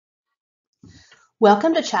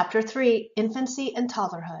Welcome to Chapter 3, Infancy and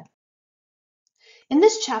Toddlerhood. In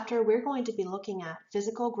this chapter, we're going to be looking at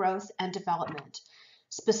physical growth and development.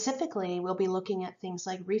 Specifically, we'll be looking at things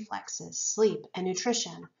like reflexes, sleep, and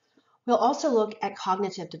nutrition. We'll also look at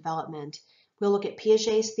cognitive development. We'll look at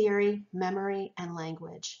Piaget's theory, memory, and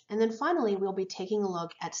language. And then finally, we'll be taking a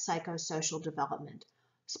look at psychosocial development.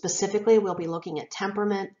 Specifically, we'll be looking at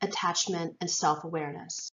temperament, attachment, and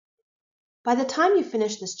self-awareness. By the time you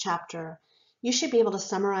finish this chapter, you should be able to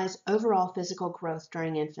summarize overall physical growth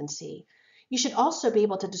during infancy. You should also be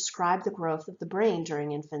able to describe the growth of the brain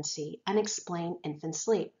during infancy and explain infant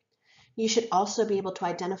sleep. You should also be able to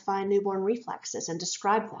identify newborn reflexes and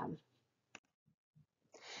describe them.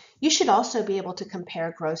 You should also be able to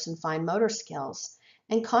compare gross and fine motor skills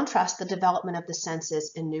and contrast the development of the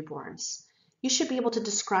senses in newborns. You should be able to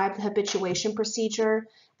describe the habituation procedure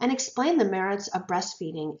and explain the merits of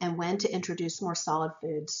breastfeeding and when to introduce more solid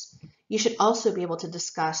foods. You should also be able to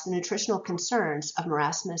discuss the nutritional concerns of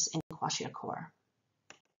marasmus and kwashiorkor.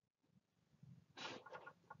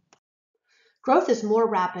 Growth is more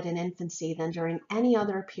rapid in infancy than during any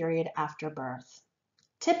other period after birth.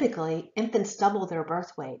 Typically, infants double their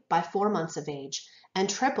birth weight by 4 months of age and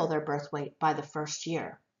triple their birth weight by the first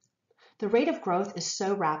year. The rate of growth is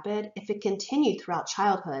so rapid, if it continued throughout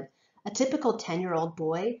childhood, a typical 10-year-old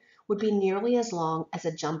boy would be nearly as long as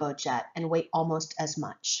a jumbo jet and weigh almost as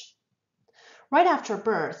much. Right after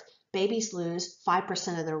birth, babies lose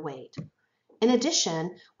 5% of their weight. In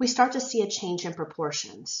addition, we start to see a change in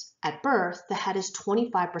proportions. At birth, the head is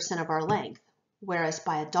 25% of our length, whereas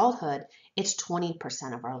by adulthood, it's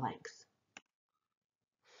 20% of our length.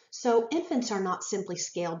 So infants are not simply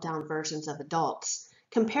scaled down versions of adults.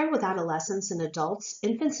 Compared with adolescents and adults,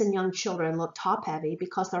 infants and young children look top-heavy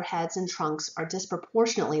because their heads and trunks are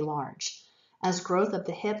disproportionately large. As growth of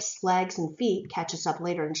the hips, legs, and feet catches up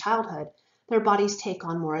later in childhood, their bodies take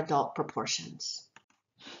on more adult proportions.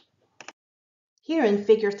 Here in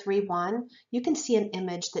Figure 3.1, you can see an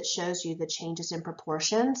image that shows you the changes in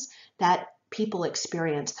proportions that people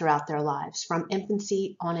experience throughout their lives, from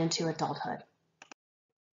infancy on into adulthood.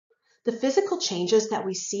 The physical changes that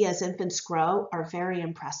we see as infants grow are very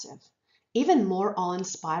impressive. Even more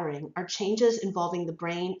awe-inspiring are changes involving the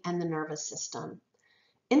brain and the nervous system.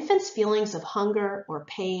 Infants' feelings of hunger or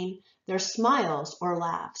pain, their smiles or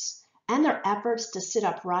laughs, and their efforts to sit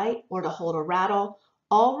upright or to hold a rattle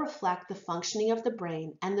all reflect the functioning of the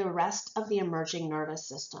brain and the rest of the emerging nervous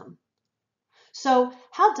system. So,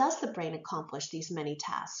 how does the brain accomplish these many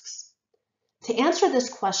tasks? To answer this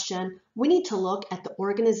question, we need to look at the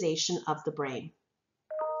organization of the brain.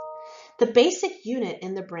 The basic unit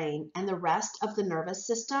in the brain and the rest of the nervous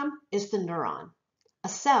system is the neuron, a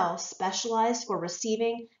cell specialized for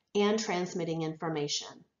receiving and transmitting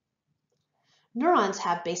information. Neurons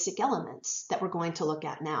have basic elements that we're going to look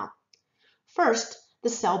at now. First, the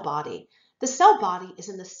cell body. The cell body is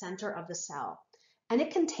in the center of the cell, and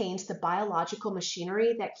it contains the biological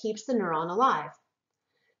machinery that keeps the neuron alive.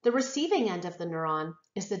 The receiving end of the neuron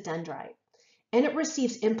is the dendrite, and it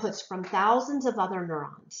receives inputs from thousands of other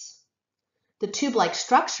neurons. The tube-like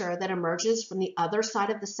structure that emerges from the other side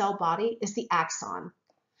of the cell body is the axon.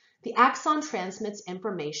 The axon transmits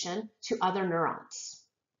information to other neurons.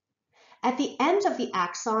 At the end of the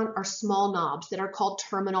axon are small knobs that are called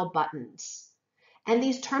terminal buttons, and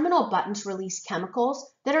these terminal buttons release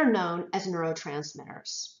chemicals that are known as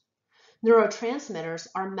neurotransmitters. Neurotransmitters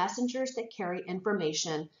are messengers that carry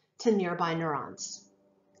information to nearby neurons.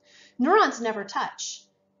 Neurons never touch.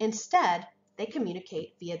 Instead, they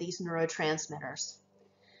communicate via these neurotransmitters.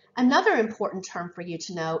 Another important term for you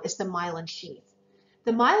to know is the myelin sheath.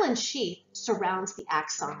 The myelin sheath surrounds the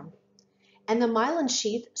axon, and the myelin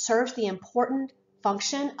sheath serves the important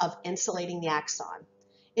function of insulating the axon.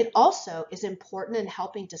 It also is important in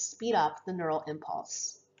helping to speed up the neural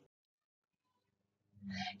impulse.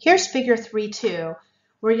 Here's Figure 3.2,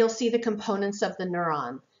 where you'll see the components of the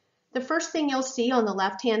neuron. The first thing you'll see on the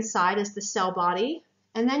left-hand side is the cell body,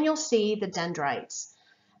 and then you'll see the dendrites.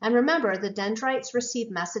 And remember, the dendrites receive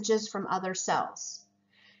messages from other cells.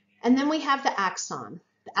 And then we have the axon.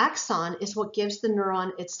 The axon is what gives the neuron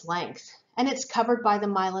its length, and it's covered by the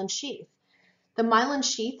myelin sheath. The myelin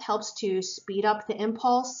sheath helps to speed up the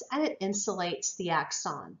impulse, and it insulates the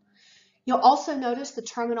axon. You'll also notice the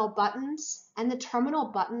terminal buttons, and the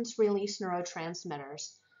terminal buttons release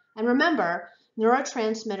neurotransmitters. And remember,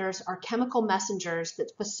 neurotransmitters are chemical messengers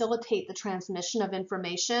that facilitate the transmission of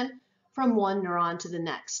information from one neuron to the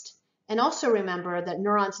next. And also remember that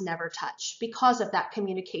neurons never touch. Because of that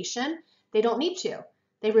communication, they don't need to.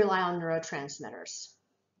 They rely on neurotransmitters.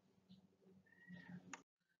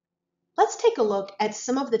 Let's take a look at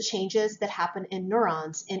some of the changes that happen in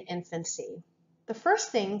neurons in infancy. The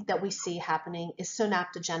first thing that we see happening is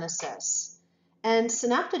synaptogenesis. And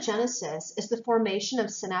synaptogenesis is the formation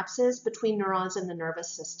of synapses between neurons in the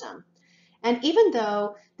nervous system. And even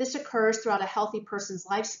though this occurs throughout a healthy person's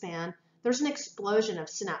lifespan, there's an explosion of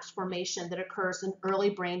synapse formation that occurs in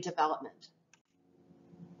early brain development.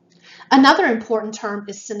 Another important term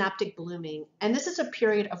is synaptic blooming, and this is a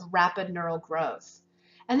period of rapid neural growth.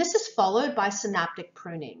 And this is followed by synaptic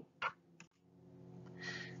pruning.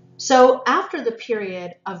 So after the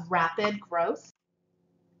period of rapid growth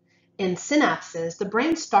in synapses, the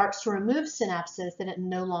brain starts to remove synapses that it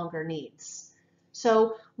no longer needs.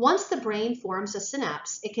 So once the brain forms a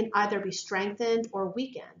synapse, it can either be strengthened or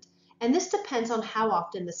weakened. And this depends on how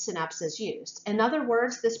often the synapse is used. In other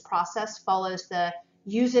words, this process follows the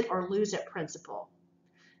use it or lose it principle.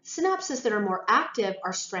 Synapses that are more active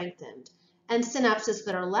are strengthened, and synapses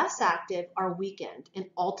that are less active are weakened and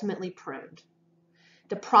ultimately pruned.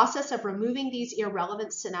 The process of removing these irrelevant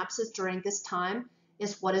synapses during this time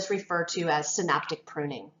is what is referred to as synaptic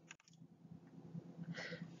pruning.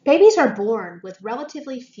 Babies are born with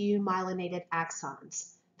relatively few myelinated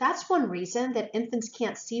axons. That's one reason that infants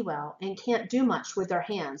can't see well and can't do much with their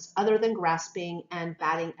hands other than grasping and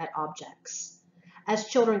batting at objects. As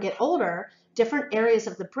children get older, different areas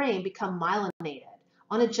of the brain become myelinated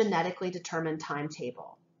on a genetically determined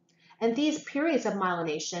timetable. And these periods of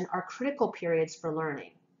myelination are critical periods for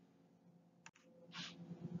learning.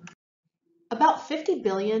 About 50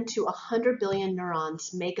 billion to 100 billion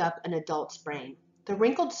neurons make up an adult's brain. The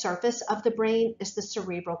wrinkled surface of the brain is the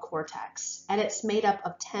cerebral cortex, and it's made up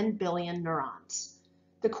of 10 billion neurons.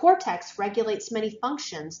 The cortex regulates many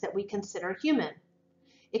functions that we consider human.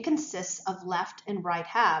 It consists of left and right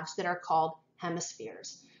halves that are called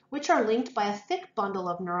hemispheres, which are linked by a thick bundle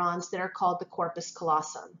of neurons that are called the corpus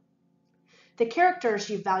callosum. The characters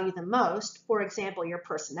you value the most, for example, your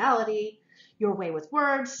personality, your way with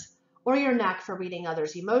words, or your knack for reading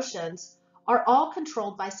others' emotions, are all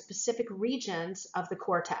controlled by specific regions of the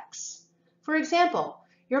cortex. For example,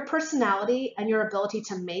 your personality and your ability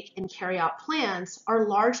to make and carry out plans are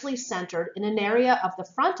largely centered in an area of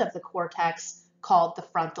the front of the cortex called the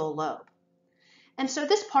frontal lobe. And so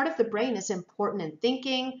this part of the brain is important in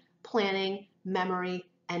thinking, planning, memory,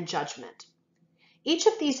 and judgment. Each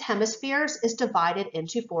of these hemispheres is divided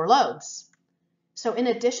into 4 lobes. So in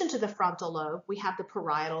addition to the frontal lobe, we have the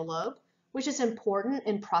parietal lobe, which is important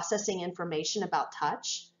in processing information about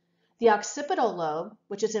touch, the occipital lobe,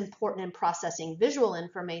 which is important in processing visual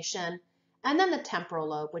information, and then the temporal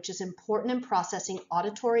lobe, which is important in processing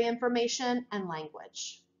auditory information and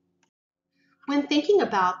language. When thinking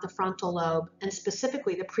about the frontal lobe, and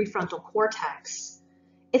specifically the prefrontal cortex,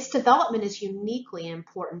 its development is uniquely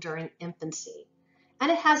important during infancy,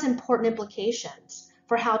 and it has important implications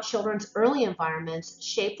for how children's early environments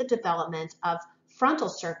shape the development of frontal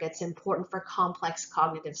circuits important for complex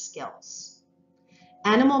cognitive skills.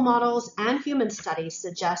 Animal models and human studies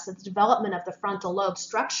suggest that the development of the frontal lobe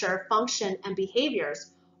structure, function, and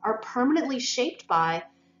behaviors are permanently shaped by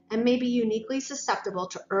and may be uniquely susceptible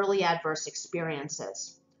to early adverse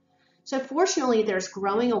experiences. So fortunately, there's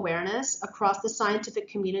growing awareness across the scientific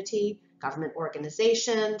community, government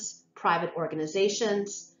organizations, private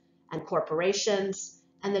organizations, and corporations,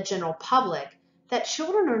 and the general public that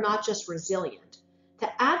children are not just resilient.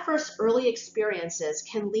 That adverse early experiences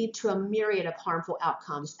can lead to a myriad of harmful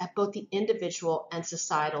outcomes at both the individual and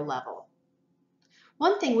societal level.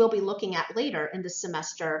 One thing we'll be looking at later in the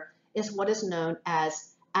semester is what is known as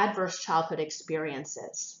adverse childhood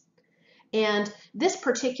experiences. And there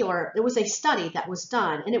was a study that was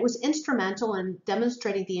done, and it was instrumental in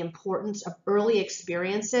demonstrating the importance of early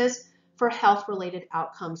experiences for health-related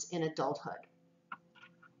outcomes in adulthood.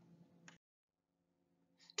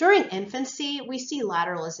 During infancy, we see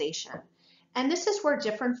lateralization, and this is where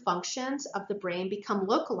different functions of the brain become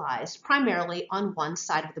localized primarily on one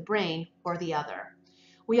side of the brain or the other.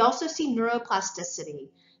 We also see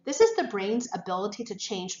neuroplasticity. This is the brain's ability to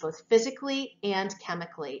change both physically and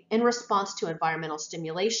chemically in response to environmental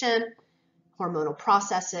stimulation, hormonal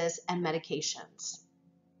processes, and medications.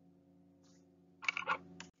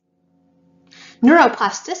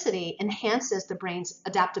 Neuroplasticity enhances the brain's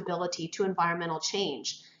adaptability to environmental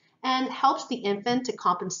change and helps the infant to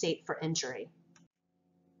compensate for injury.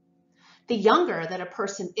 The younger that a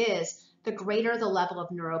person is, the greater the level of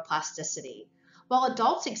neuroplasticity. While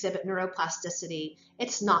adults exhibit neuroplasticity,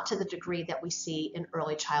 it's not to the degree that we see in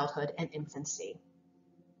early childhood and infancy.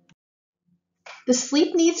 The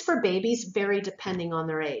sleep needs for babies vary depending on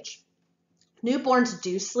their age. Newborns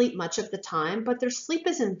do sleep much of the time, but their sleep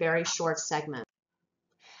is in very short segments.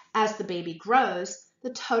 As the baby grows,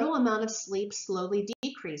 the total amount of sleep slowly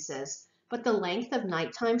decreases, but the length of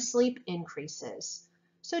nighttime sleep increases.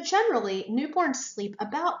 So generally, newborns sleep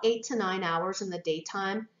about 8 to 9 hours in the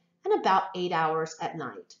daytime and about 8 hours at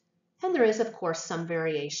night. And there is, of course, some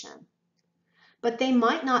variation. But they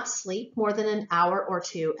might not sleep more than an hour or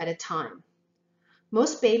two at a time.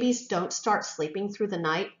 Most babies don't start sleeping through the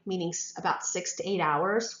night, meaning about 6 to 8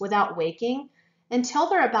 hours, without waking until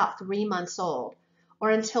they're about 3 months old, or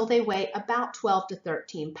until they weigh about 12 to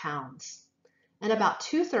 13 pounds. And about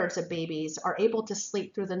 2/3 of babies are able to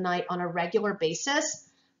sleep through the night on a regular basis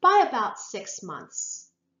by about 6 months.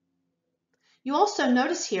 You also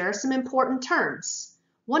notice here some important terms.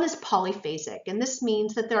 One is polyphasic, and this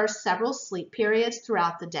means that there are several sleep periods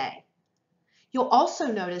throughout the day. You'll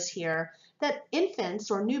also notice here that infants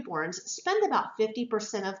or newborns spend about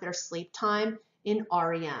 50% of their sleep time in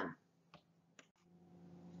REM.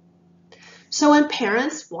 So when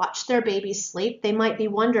parents watch their baby sleep, they might be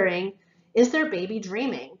wondering, is their baby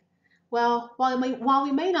dreaming? Well, while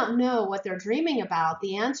we may not know what they're dreaming about,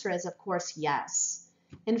 the answer is, of course, yes.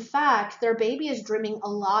 In fact, their baby is dreaming a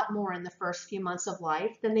lot more in the first few months of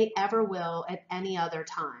life than they ever will at any other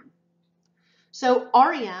time. So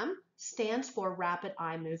REM stands for rapid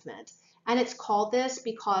eye movement, and it's called this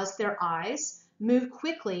because their eyes move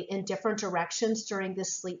quickly in different directions during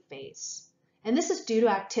this sleep phase. And this is due to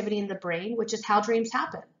activity in the brain, which is how dreams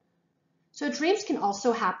happen. So dreams can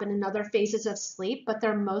also happen in other phases of sleep, but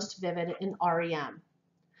they're most vivid in REM.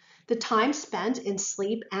 The time spent in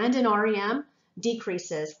sleep and in REM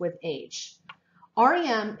decreases with age.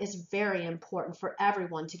 REM is very important for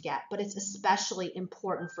everyone to get, but it's especially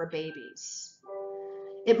important for babies.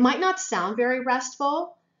 It might not sound very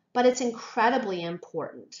restful, but it's incredibly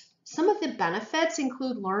important. Some of the benefits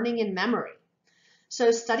include learning and memory.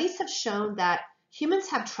 So studies have shown that humans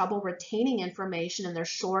have trouble retaining information in their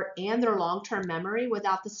short and their long-term memory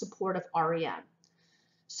without the support of REM.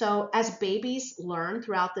 So as babies learn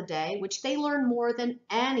throughout the day, which they learn more than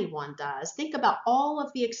anyone does, think about all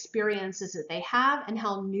of the experiences that they have and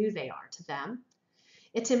how new they are to them.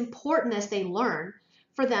 It's important as they learn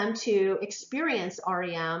for them to experience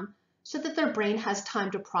REM so that their brain has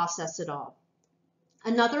time to process it all.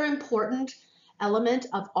 Another important element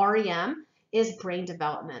of REM is brain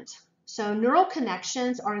development. So neural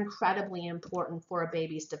connections are incredibly important for a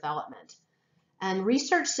baby's development. And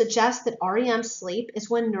research suggests that REM sleep is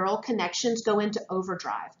when neural connections go into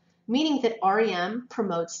overdrive, meaning that REM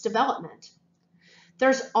promotes development.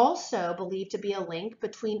 There's also believed to be a link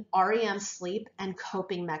between REM sleep and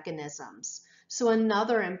coping mechanisms. So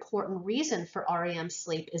another important reason for REM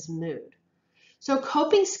sleep is mood. So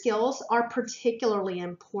coping skills are particularly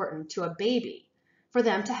important to a baby for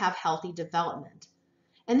them to have healthy development.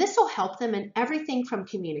 And this will help them in everything from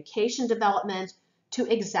communication development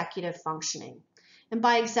to executive functioning. And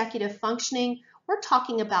by executive functioning, we're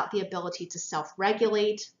talking about the ability to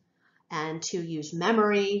self-regulate and to use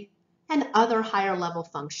memory and other higher level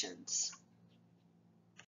functions.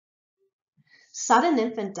 Sudden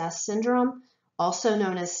infant death syndrome, also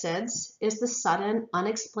known as SIDS, is the sudden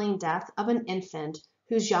unexplained death of an infant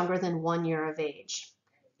who's younger than 1 year of age.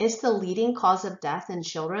 It's the leading cause of death in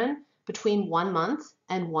children between 1 month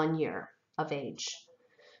and 1 year of age.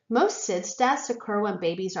 Most SIDS deaths occur when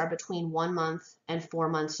babies are between 1 month and 4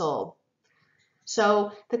 months old.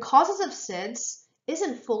 So the causes of SIDS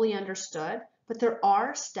isn't fully understood, but there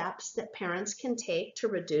are steps that parents can take to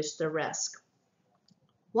reduce the risk.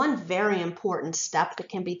 One very important step that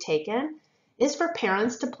can be taken is for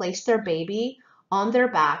parents to place their baby on their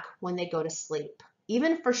back when they go to sleep,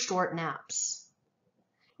 even for short naps.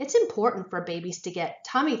 It's important for babies to get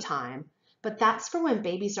tummy time, but that's for when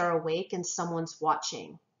babies are awake and someone's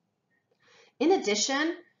watching. In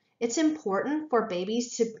addition, it's important for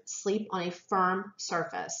babies to sleep on a firm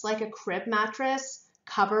surface, like a crib mattress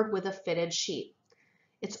covered with a fitted sheet.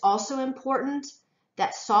 It's also important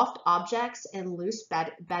that soft objects and loose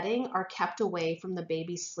bedding are kept away from the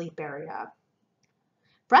baby's sleep area.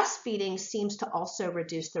 Breastfeeding seems to also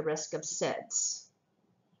reduce the risk of SIDS.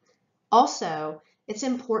 Also, it's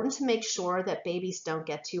important to make sure that babies don't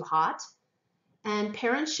get too hot, and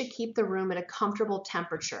parents should keep the room at a comfortable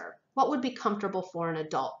temperature. What would be comfortable for an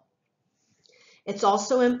adult? It's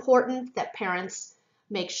also important that parents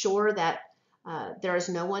make sure that there is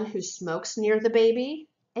no one who smokes near the baby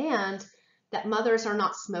and that mothers are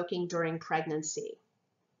not smoking during pregnancy.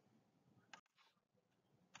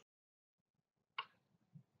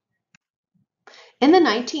 In the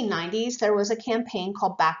 1990s, there was a campaign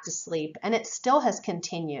called Back to Sleep, and it still has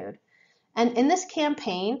continued. And in this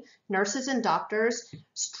campaign, nurses and doctors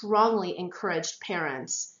strongly encouraged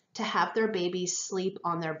parents to have their babies sleep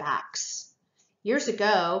on their backs. Years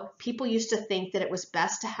ago, people used to think that it was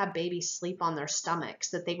best to have babies sleep on their stomachs,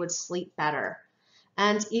 that they would sleep better.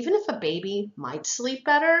 And even if a baby might sleep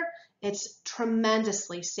better, it's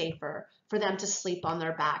tremendously safer for them to sleep on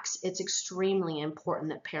their backs. It's extremely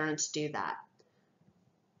important that parents do that.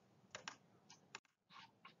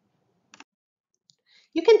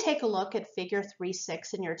 You can take a look at figure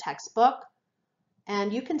 3.6 in your textbook,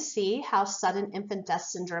 and you can see how sudden infant death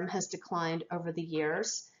syndrome has declined over the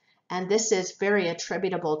years. And this is very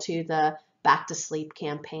attributable to the Back to Sleep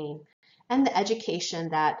campaign and the education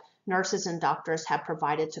that nurses and doctors have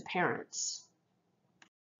provided to parents.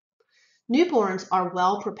 Newborns are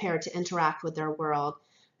well prepared to interact with their world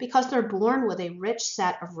because they're born with a rich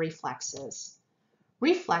set of reflexes.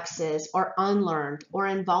 Reflexes are unlearned or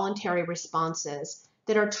involuntary responses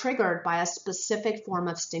that are triggered by a specific form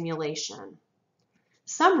of stimulation.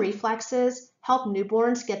 Some reflexes help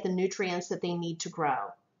newborns get the nutrients that they need to grow.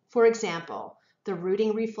 For example, the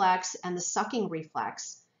rooting reflex and the sucking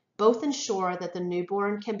reflex both ensure that the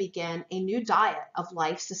newborn can begin a new diet of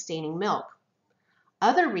life-sustaining milk.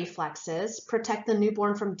 Other reflexes protect the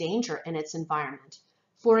newborn from danger in its environment.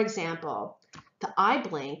 For example, the eye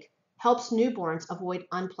blink helps newborns avoid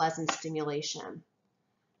unpleasant stimulation.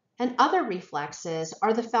 And other reflexes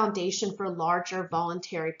are the foundation for larger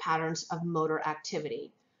voluntary patterns of motor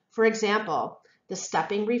activity. For example, the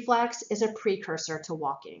stepping reflex is a precursor to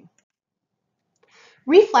walking.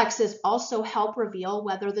 Reflexes also help reveal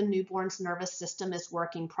whether the newborn's nervous system is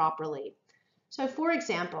working properly. So for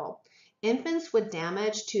example, infants with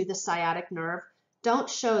damage to the sciatic nerve don't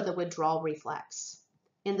show the withdrawal reflex.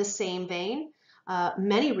 In the same vein,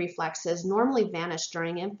 many reflexes normally vanish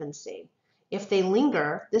during infancy. If they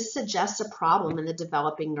linger, this suggests a problem in the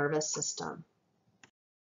developing nervous system.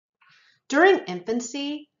 During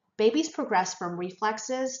infancy, babies progress from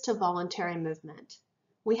reflexes to voluntary movement.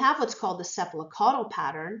 We have what's called the cephalocaudal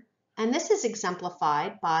pattern, and this is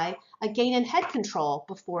exemplified by a gain in head control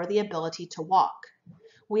before the ability to walk.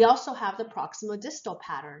 We also have the proximodistal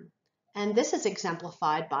pattern, and this is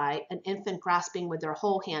exemplified by an infant grasping with their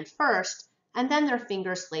whole hand first and then their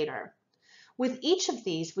fingers later. With each of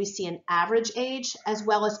these, we see an average age as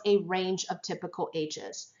well as a range of typical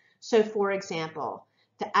ages. So for example,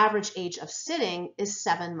 the average age of sitting is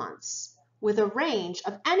 7 months, with a range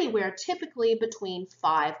of anywhere typically between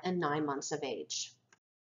 5 and 9 months of age.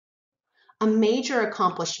 A major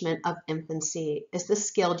accomplishment of infancy is the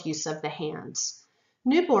skilled use of the hands.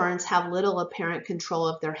 Newborns have little apparent control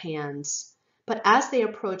of their hands, but as they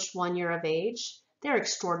approach 1 year of age, they're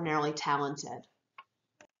extraordinarily talented.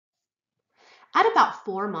 At about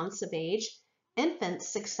 4 months of age, infants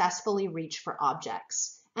successfully reach for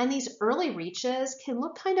objects. And these early reaches can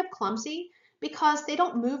look kind of clumsy because they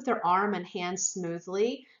don't move their arm and hand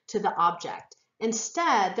smoothly to the object.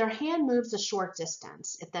 Instead, their hand moves a short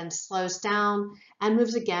distance. It then slows down and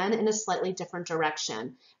moves again in a slightly different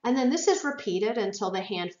direction. And then this is repeated until the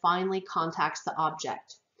hand finally contacts the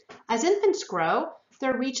object. As infants grow,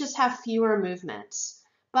 their reaches have fewer movements,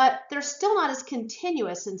 but they're still not as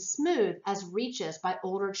continuous and smooth as reaches by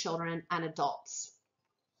older children and adults.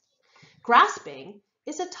 Grasping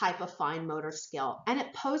is a type of fine motor skill, and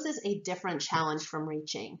it poses a different challenge from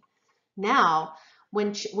reaching. Now,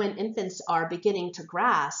 when infants are beginning to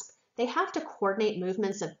grasp, they have to coordinate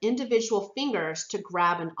movements of individual fingers to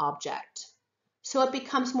grab an object. So it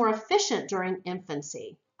becomes more efficient during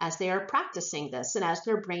infancy as they are practicing this and as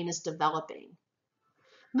their brain is developing.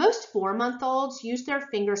 Most 4-month-olds use their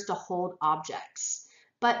fingers to hold objects,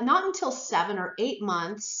 but not until 7 or 8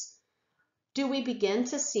 months do we begin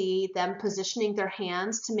to see them positioning their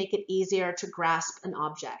hands to make it easier to grasp an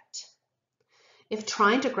object. If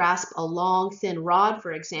trying to grasp a long, thin rod,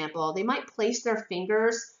 for example, they might place their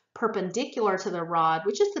fingers perpendicular to the rod,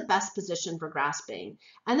 which is the best position for grasping,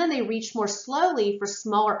 and then they reach more slowly for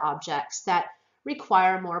smaller objects that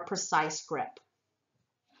require more precise grip.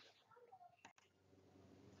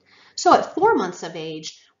 So at 4 months of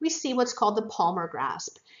age, we see what's called the palmar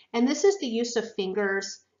grasp, and this is the use of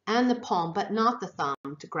fingers and the palm, but not the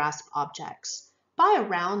thumb, to grasp objects. By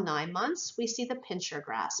around 9 months, we see the pincher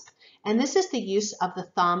grasp, and this is the use of the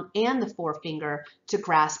thumb and the forefinger to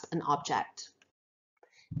grasp an object.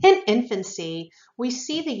 In infancy, we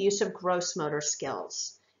see the use of gross motor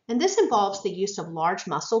skills, and this involves the use of large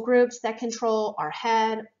muscle groups that control our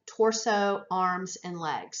head, torso, arms, and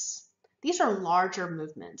legs. These are larger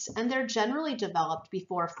movements, and they're generally developed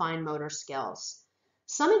before fine motor skills.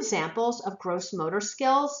 Some examples of gross motor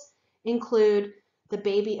skills include the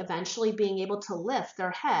baby eventually being able to lift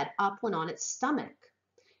their head up when on its stomach,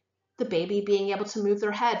 the baby being able to move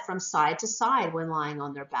their head from side to side when lying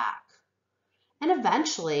on their back, and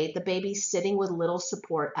eventually the baby sitting with little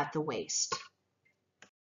support at the waist.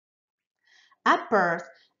 At birth,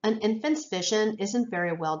 an infant's vision isn't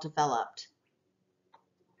very well developed.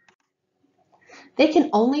 They can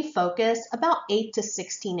only focus about 8 to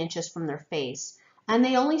 16 inches from their face, and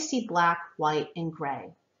they only see black, white, and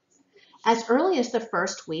gray. As early as the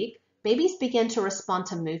first week, babies begin to respond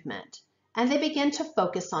to movement, and they begin to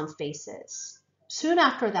focus on faces. Soon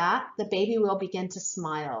after that, the baby will begin to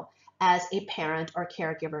smile as a parent or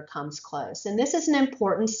caregiver comes close. And this is an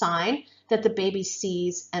important sign that the baby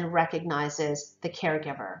sees and recognizes the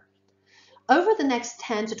caregiver. Over the next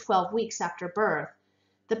 10 to 12 weeks after birth,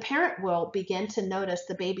 the parent will begin to notice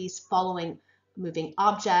the baby's following moving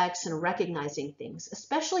objects and recognizing things,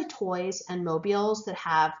 especially toys and mobiles that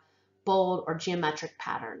have bold or geometric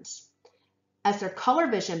patterns. As their color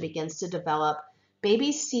vision begins to develop,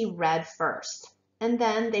 babies see red first, and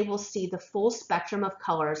then they will see the full spectrum of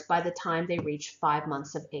colors by the time they reach 5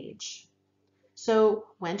 months of age. So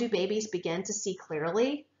when do babies begin to see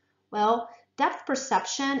clearly? Well, depth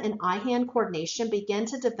perception and eye-hand coordination begin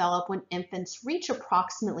to develop when infants reach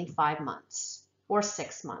approximately 5 months or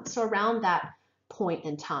 6 months, so around that point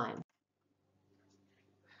in time.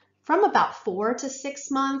 From about 4 to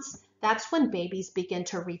 6 months, that's when babies begin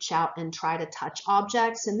to reach out and try to touch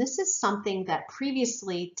objects, and this is something that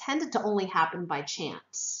previously tended to only happen by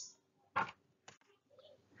chance.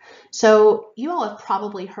 So you all have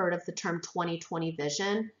probably heard of the term 20/20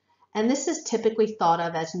 vision, and this is typically thought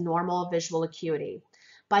of as normal visual acuity.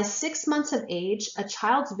 By 6 months of age, a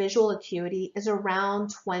child's visual acuity is around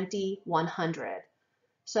 20/100.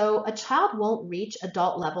 So a child won't reach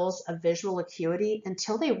adult levels of visual acuity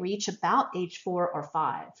until they reach about age 4 or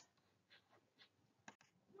 5.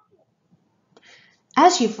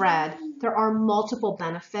 As you've read, there are multiple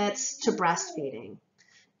benefits to breastfeeding.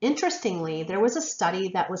 Interestingly, there was a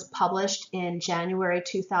study that was published in January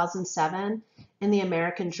 2007 in the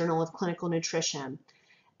American Journal of Clinical Nutrition.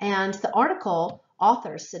 And the article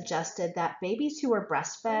authors suggested that babies who were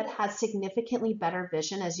breastfed had significantly better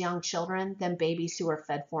vision as young children than babies who were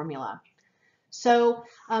fed formula. So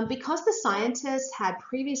because the scientists had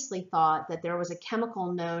previously thought that there was a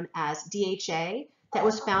chemical known as DHA that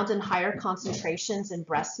was found in higher concentrations in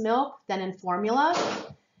breast milk than in formula,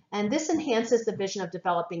 and this enhances the vision of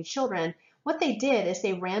developing children, what they did is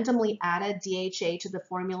they randomly added DHA to the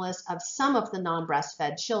formulas of some of the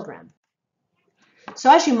non-breastfed children. So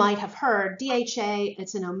as you might have heard, DHA,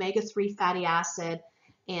 it's an omega-3 fatty acid,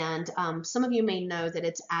 and some of you may know that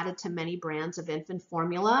it's added to many brands of infant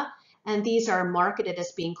formula, and these are marketed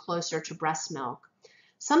as being closer to breast milk.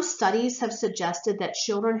 Some studies have suggested that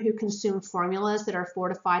children who consume formulas that are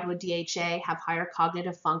fortified with DHA have higher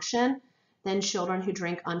cognitive function than children who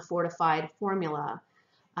drink unfortified formula.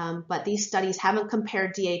 But these studies haven't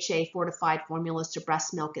compared DHA fortified formulas to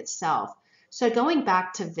breast milk itself. So going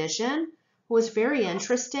back to vision, what was very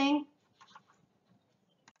interesting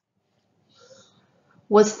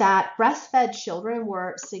was that breastfed children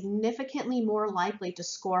were significantly more likely to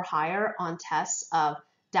score higher on tests of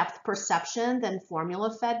depth perception than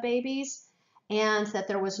formula-fed babies, and that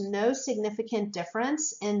there was no significant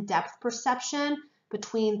difference in depth perception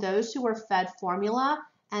between those who were fed formula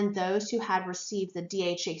and those who had received the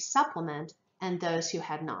DHA supplement and those who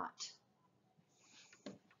had not.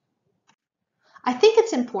 I think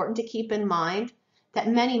it's important to keep in mind that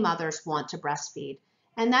many mothers want to breastfeed,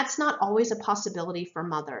 and that's not always a possibility for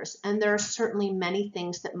mothers. And there are certainly many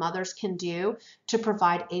things that mothers can do to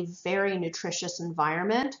provide a very nutritious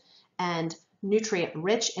environment and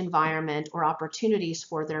nutrient-rich environment or opportunities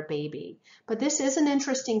for their baby. But this is an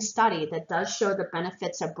interesting study that does show the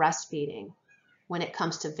benefits of breastfeeding when it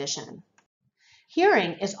comes to vision.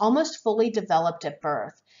 Hearing is almost fully developed at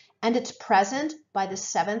birth, and it's present by the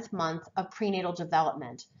 7th month of prenatal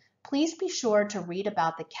development. Please be sure to read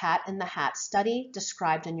about the Cat in the Hat study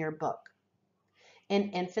described in your book.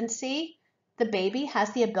 In infancy, the baby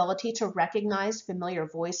has the ability to recognize familiar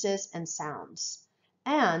voices and sounds,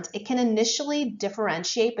 and it can initially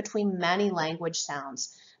differentiate between many language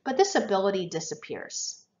sounds, but this ability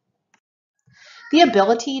disappears. The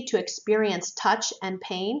ability to experience touch and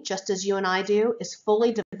pain, just as you and I do, is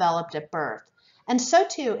fully developed at birth, and so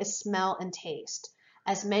too is smell and taste.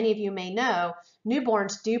 As many of you may know,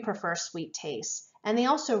 newborns do prefer sweet tastes, and they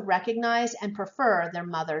also recognize and prefer their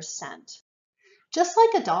mother's scent. Just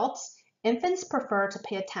like adults, infants prefer to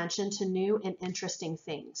pay attention to new and interesting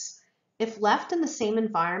things. If left in the same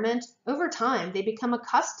environment, over time they become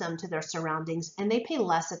accustomed to their surroundings and they pay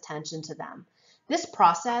less attention to them. This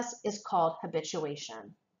process is called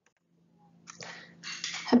habituation.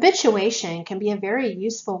 Habituation can be a very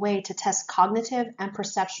useful way to test cognitive and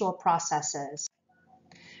perceptual processes.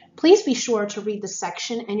 Please be sure to read the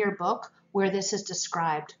section in your book where this is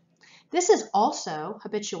described. This is also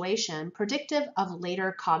habituation predictive of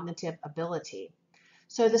later cognitive ability.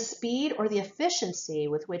 So the speed or the efficiency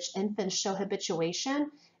with which infants show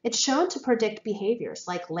habituation, it's shown to predict behaviors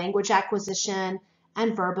like language acquisition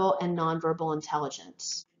and verbal and nonverbal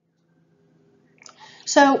intelligence.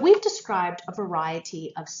 So we've described a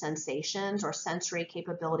variety of sensations or sensory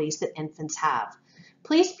capabilities that infants have.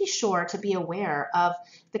 Please be sure to be aware of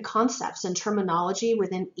the concepts and terminology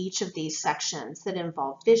within each of these sections that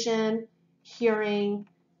involve vision, hearing,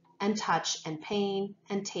 and touch and pain,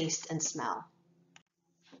 and taste and smell.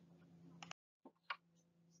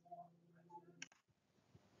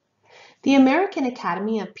 The American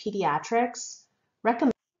Academy of Pediatrics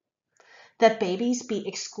recommends that babies be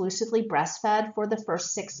exclusively breastfed for the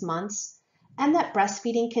first 6 months and that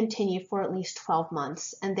breastfeeding continue for at least 12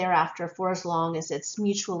 months and thereafter for as long as it's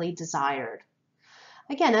mutually desired.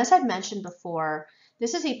 Again, as I've mentioned before,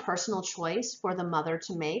 this is a personal choice for the mother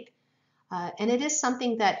to make. And it is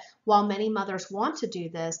something that while many mothers want to do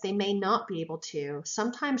this, they may not be able to.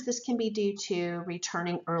 Sometimes this can be due to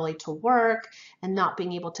returning early to work and not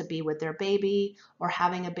being able to be with their baby or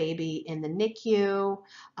having a baby in the NICU.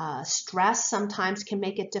 Stress sometimes can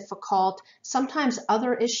make it difficult. Sometimes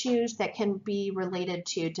other issues that can be related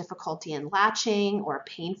to difficulty in latching or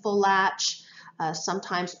painful latch.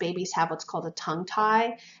 Sometimes babies have what's called a tongue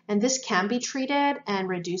tie, and this can be treated and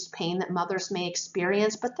reduce pain that mothers may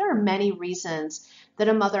experience, but there are many reasons that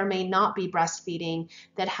a mother may not be breastfeeding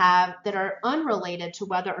that are unrelated to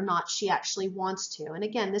whether or not she actually wants to. And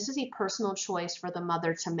again, this is a personal choice for the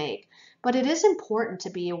mother to make, but it is important to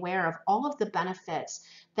be aware of all of the benefits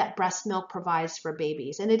that breast milk provides for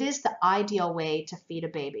babies, and it is the ideal way to feed a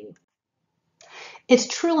baby. It's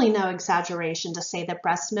truly no exaggeration to say that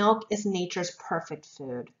breast milk is nature's perfect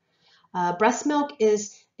food. Breast milk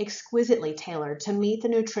is exquisitely tailored to meet the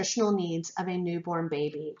nutritional needs of a newborn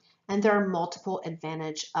baby, and there are multiple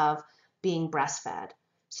advantages of being breastfed.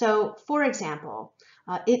 So, for example,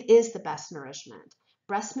 it is the best nourishment.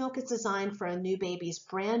 Breast milk is designed for a new baby's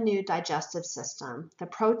brand new digestive system. The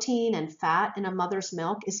protein and fat in a mother's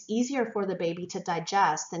milk is easier for the baby to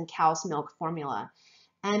digest than cow's milk formula,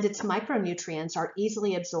 and its micronutrients are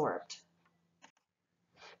easily absorbed.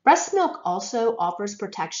 Breast milk also offers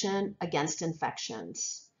protection against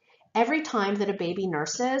infections. Every time that a baby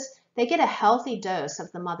nurses, they get a healthy dose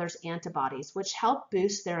of the mother's antibodies, which help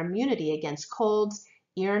boost their immunity against colds,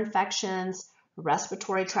 ear infections,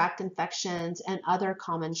 respiratory tract infections, and other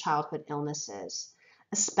common childhood illnesses.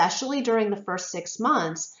 Especially during the first 6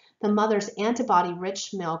 months, the mother's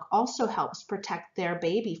antibody-rich milk also helps protect their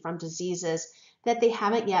baby from diseases that they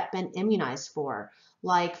haven't yet been immunized for,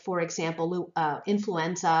 like, for example,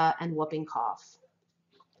 influenza and whooping cough.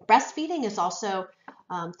 Breastfeeding is also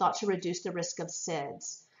thought to reduce the risk of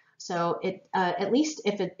SIDS. So at least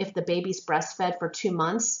if the baby's breastfed for 2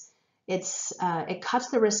 months, it cuts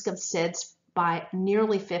the risk of SIDS by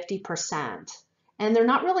nearly 50%. And they're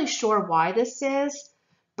not really sure why this is,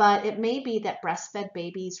 but it may be that breastfed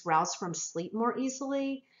babies rouse from sleep more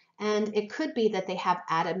easily, and it could be that they have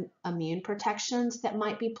added immune protections that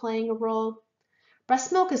might be playing a role.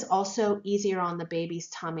 Breast milk is also easier on the baby's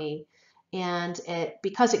tummy, and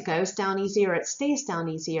because it goes down easier, it stays down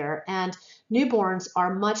easier, and newborns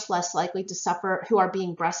are much less likely to suffer, who are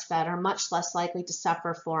being breastfed, are much less likely to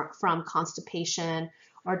suffer from constipation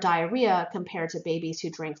or diarrhea compared to babies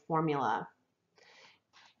who drink formula.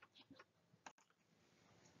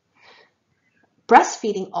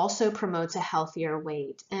 Breastfeeding also promotes a healthier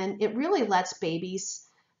weight, and it really lets babies,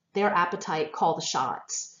 their appetite, call the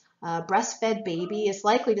shots. A breastfed baby is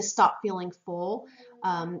likely to stop feeling full.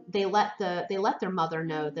 They let their mother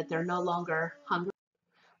know that they're no longer hungry,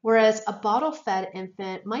 whereas a bottle-fed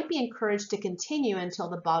infant might be encouraged to continue until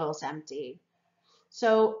the bottle's empty.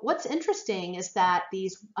 So what's interesting is that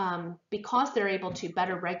because they're able to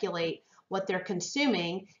better regulate what they're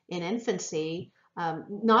consuming in infancy,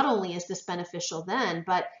 not only is this beneficial then,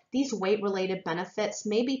 but these weight-related benefits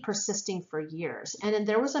may be persisting for years. And then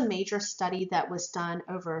there was a major study that was done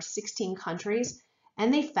over 16 countries,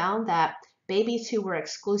 and they found that babies who were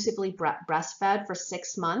exclusively breastfed for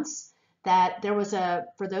 6 months, that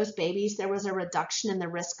for those babies, there was a reduction in the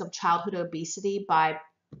risk of childhood obesity by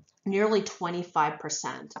nearly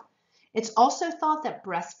 25%. It's also thought that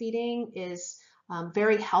breastfeeding is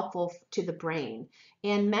very helpful to the brain.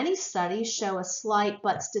 And many studies show a slight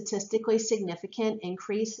but statistically significant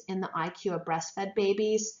increase in the IQ of breastfed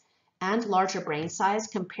babies and larger brain size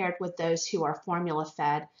compared with those who are formula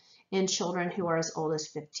fed. in children who are as old as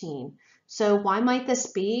 15. So why might this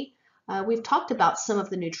be? We've talked about some of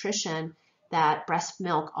the nutrition that breast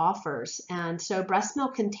milk offers. And so breast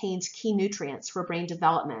milk contains key nutrients for brain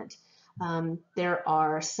development. There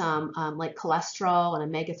are some like cholesterol and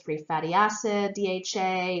omega-3 fatty acid,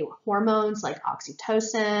 DHA, hormones like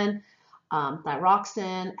oxytocin,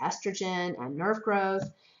 thyroxine, estrogen, and nerve growth,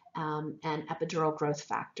 and epidural growth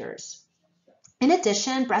factors. In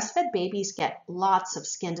addition, breastfed babies get lots of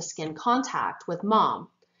skin-to-skin contact with mom.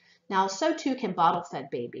 Now, so too can bottle-fed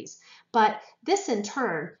babies, but this in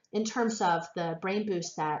turn, in terms of the brain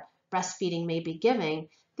boost that breastfeeding may be giving,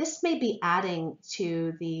 this may be adding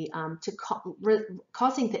to the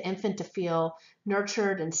causing the infant to feel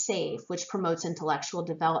nurtured and safe, which promotes intellectual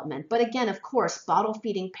development. But again, of course,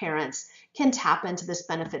 bottle-feeding parents can tap into this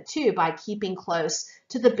benefit too by keeping close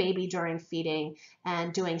to the baby during feeding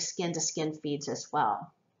and doing skin-to-skin feeds as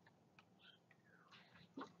well.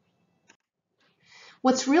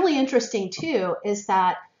 What's really interesting too is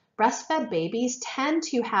that breastfed babies tend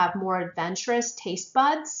to have more adventurous taste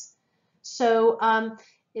buds. So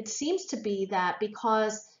it seems to be that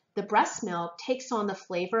because the breast milk takes on the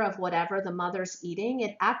flavor of whatever the mother's eating,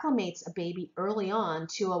 it acclimates a baby early on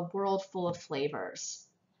to a world full of flavors.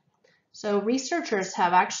 So researchers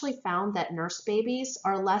have actually found that nurse babies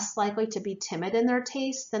are less likely to be timid in their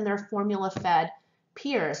taste than their formula-fed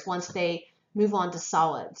peers once they move on to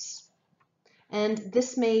solids. And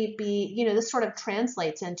this may be, this sort of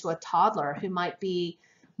translates into a toddler who might be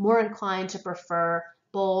more inclined to prefer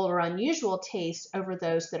bold or unusual tastes over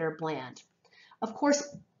those that are bland. Of course,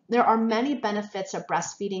 there are many benefits of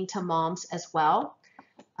breastfeeding to moms as well.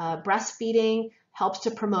 Breastfeeding helps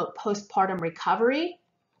to promote postpartum recovery.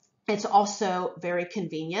 It's also very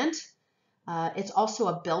convenient. It's also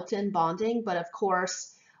a built-in bonding, but of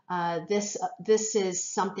course, this is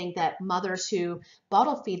something that mothers who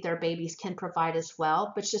bottle feed their babies can provide as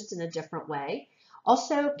well, but just in a different way.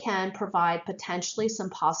 Also can provide potentially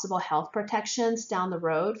some possible health protections down the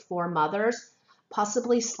road for mothers,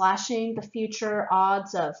 possibly slashing the future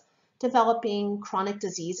odds of developing chronic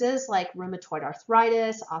diseases like rheumatoid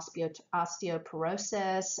arthritis,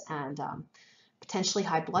 osteoporosis, and potentially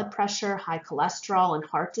high blood pressure, high cholesterol, and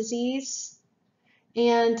heart disease.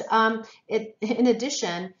 And in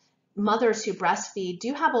addition, mothers who breastfeed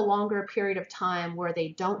do have a longer period of time where they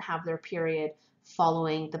don't have their period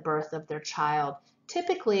following the birth of their child.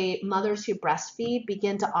 Typically, mothers who breastfeed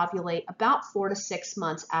begin to ovulate about 4 to 6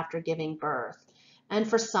 months after giving birth. And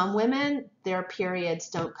for some women, their periods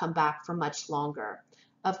don't come back for much longer.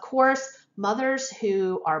 Of course, mothers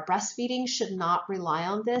who are breastfeeding should not rely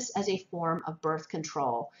on this as a form of birth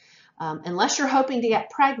control. Unless you're hoping to get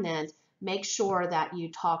pregnant, make sure that you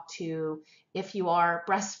talk to, if you are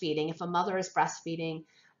breastfeeding, if a mother is breastfeeding,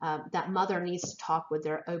 that mother needs to talk with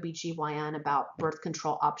their OBGYN about birth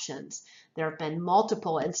control options. There have been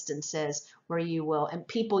multiple instances where and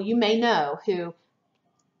people you may know who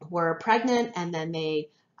were pregnant and then they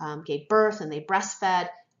gave birth and they breastfed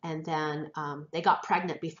and then they got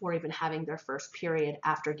pregnant before even having their first period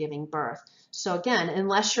after giving birth. So again,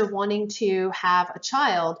 unless you're wanting to have a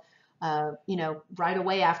child, right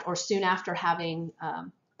away after or soon after having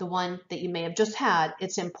the one that you may have just had,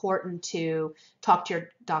 it's important to talk to your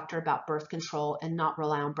doctor about birth control and not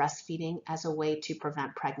rely on breastfeeding as a way to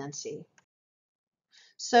prevent pregnancy.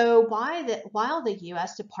 So while the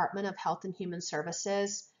U.S. Department of Health and Human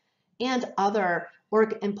Services and other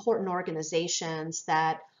important organizations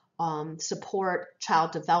that support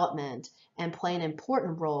child development and play an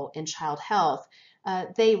important role in child health,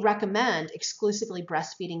 they recommend exclusively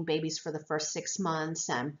breastfeeding babies for the first 6 months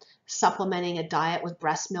and supplementing a diet with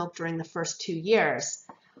breast milk during the first 2 years.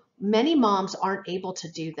 Many moms aren't able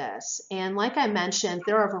to do this. And like I mentioned,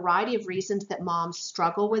 there are a variety of reasons that moms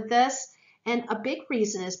struggle with this. And a big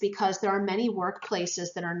reason is because there are many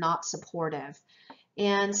workplaces that are not supportive.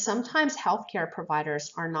 And sometimes healthcare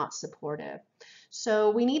providers are not supportive.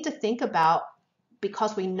 So we need to think about,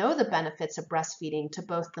 because we know the benefits of breastfeeding to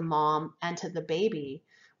both the mom and to the baby,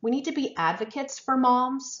 we need to be advocates for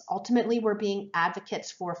moms. Ultimately, we're being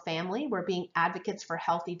advocates for family. We're being advocates for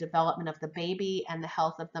healthy development of the baby and the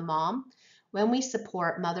health of the mom when we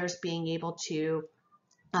support mothers being able to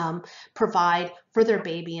provide for their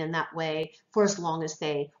baby in that way for as long as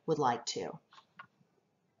they would like to.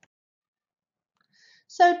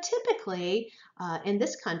 So typically in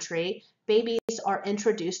this country, babies are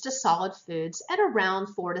introduced to solid foods at around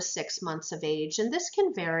 4 to 6 months of age, and this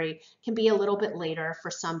can vary, can be a little bit later for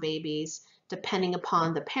some babies depending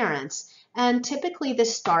upon the parents. And typically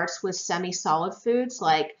this starts with semi-solid foods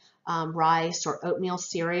like rice or oatmeal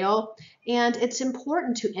cereal. And it's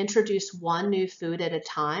important to introduce one new food at a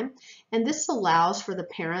time. And this allows for the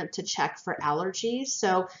parent to check for allergies.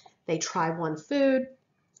 So they try one food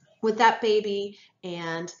with that baby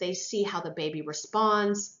and they see how the baby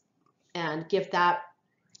responds and give that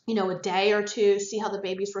a day or two, see how the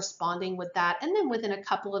baby's responding with that. And then within a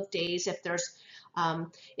couple of days, if there's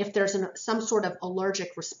some sort of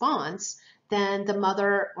allergic response, then the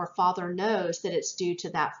mother or father knows that it's due to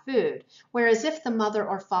that food. Whereas if the mother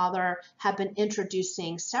or father have been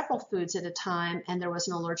introducing several foods at a time and there was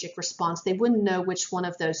an allergic response, they wouldn't know which one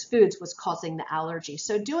of those foods was causing the allergy.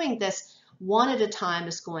 So doing this one at a time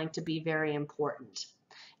is going to be very important.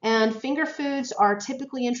 And finger foods are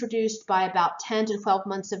typically introduced by about 10 to 12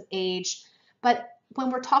 months of age. But when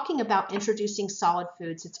we're talking about introducing solid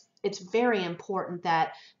foods, it's very important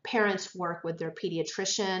that parents work with their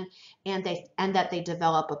pediatrician and that they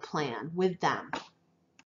develop a plan with them.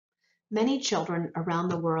 Many children around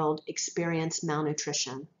the world experience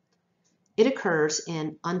malnutrition. It occurs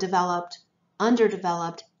in undeveloped,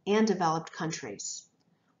 underdeveloped, and developed countries.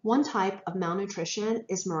 One type of malnutrition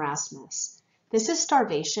is marasmus. This is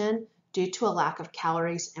starvation due to a lack of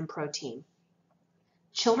calories and protein.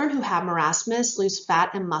 Children who have marasmus lose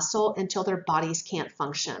fat and muscle until their bodies can't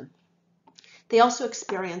function. They also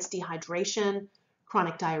experience dehydration,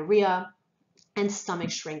 chronic diarrhea, and stomach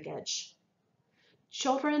shrinkage.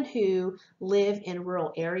 Children who live in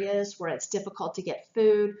rural areas where it's difficult to get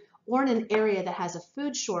food or in an area that has a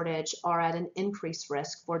food shortage are at an increased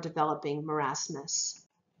risk for developing marasmus.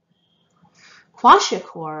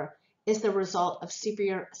 Kwashiorkor is the result of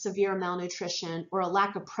severe malnutrition or a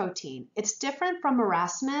lack of protein. It's different from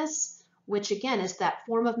marasmus, which again is that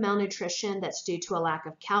form of malnutrition that's due to a lack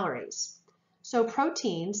of calories. So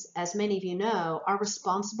proteins, as many of you know, are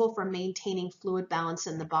responsible for maintaining fluid balance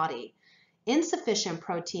in the body. Insufficient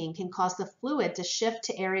protein can cause the fluid to shift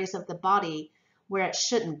to areas of the body where it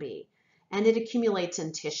shouldn't be, and it accumulates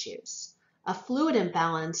in tissues. A fluid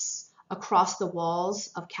imbalance across the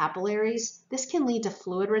walls of capillaries, this can lead to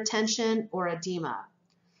fluid retention or edema.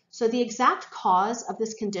 So the exact cause of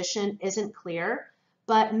this condition isn't clear,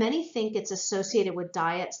 but many think it's associated with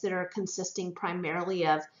diets that are consisting primarily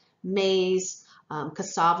of maize,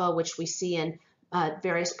 cassava, which we see in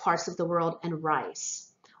various parts of the world, and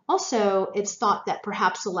rice. Also, it's thought that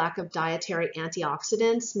perhaps a lack of dietary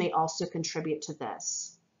antioxidants may also contribute to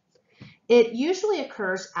this. It usually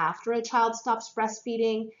occurs after a child stops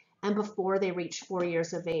breastfeeding and before they reach 4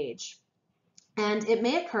 years of age. And it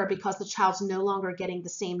may occur because the child's no longer getting the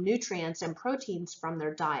same nutrients and proteins from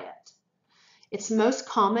their diet. It's most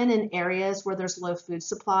common in areas where there's low food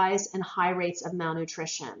supplies and high rates of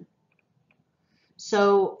malnutrition.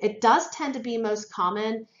 So it does tend to be most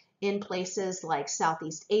common in places like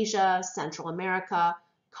Southeast Asia, Central America,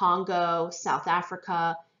 Congo, South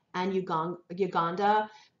Africa, and Uganda,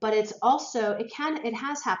 but it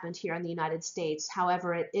has happened here in the United States.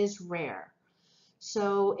 However, it is rare.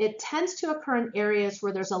 So it tends to occur in areas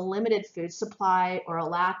where there's a limited food supply or a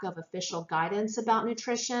lack of official guidance about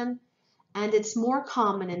nutrition, and it's more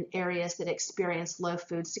common in areas that experience low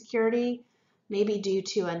food security, maybe due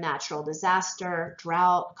to a natural disaster,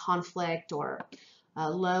 drought, conflict, or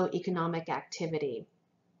low economic activity.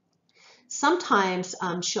 Sometimes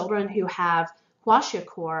children who have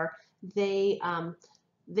kwashiorkor,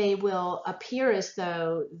 they will appear as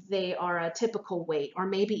though they are a typical weight or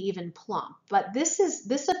maybe even plump. But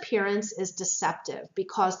this appearance is deceptive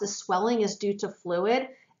because the swelling is due to fluid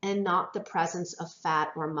and not the presence of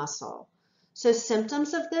fat or muscle. So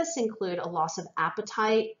symptoms of this include a loss of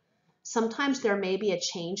appetite. Sometimes there may be a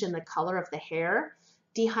change in the color of the hair,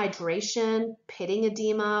 dehydration, pitting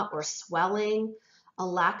edema or swelling, a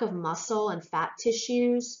lack of muscle and fat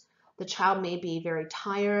tissues. The child may be very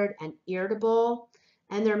tired and irritable,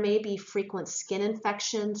 and there may be frequent skin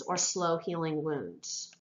infections or slow healing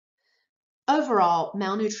wounds. Overall,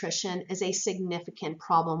 malnutrition is a significant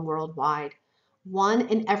problem worldwide. 1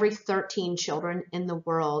 in every 13 children in the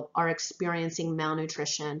world are experiencing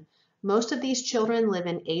malnutrition. Most of these children live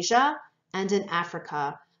in Asia and in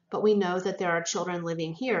Africa, but we know that there are children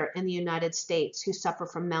living here in the United States who suffer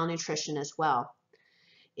from malnutrition as well.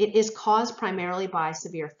 It is caused primarily by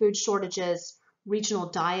severe food shortages, regional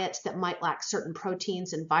diets that might lack certain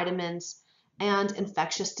proteins and vitamins, and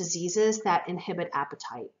infectious diseases that inhibit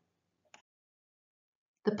appetite.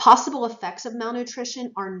 The possible effects of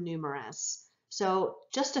malnutrition are numerous. So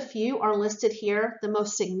just a few are listed here. The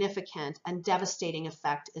most significant and devastating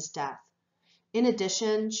effect is death. In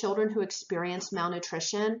addition, children who experience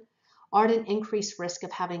malnutrition are at an increased risk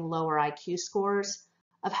of having lower IQ scores,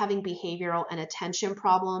 of having behavioral and attention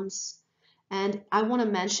problems, And I want to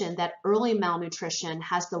mention that early malnutrition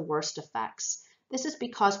has the worst effects. This is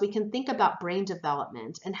because we can think about brain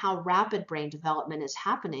development and how rapid brain development is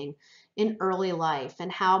happening in early life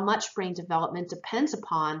and how much brain development depends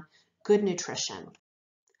upon good nutrition.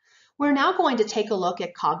 We're now going to take a look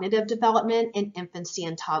at cognitive development in infancy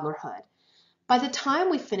and toddlerhood. By the time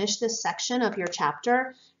we finish this section of your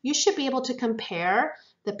chapter, you should be able to compare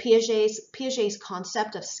the Piaget's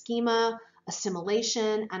concept of schema,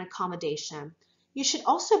 assimilation, and accommodation. You should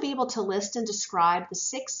also be able to list and describe the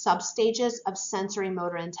 6 substages of sensory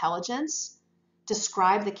motor intelligence,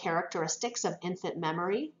 describe the characteristics of infant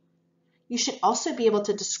memory. You should also be able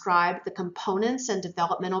to describe the components and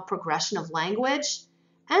developmental progression of language,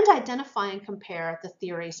 and identify and compare the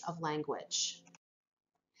theories of language.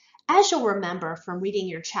 As you'll remember from reading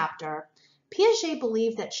your chapter, Piaget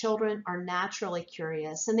believed that children are naturally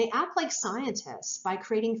curious and they act like scientists by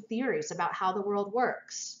creating theories about how the world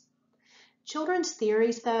works. Children's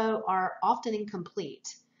theories, though, are often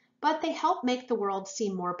incomplete, but they help make the world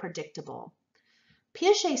seem more predictable.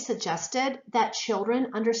 Piaget suggested that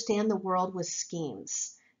children understand the world with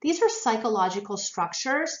schemes. These are psychological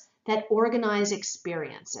structures that organize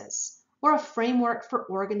experiences, or a framework for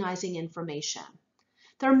organizing information.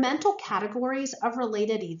 They're mental categories of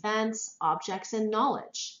related events, objects, and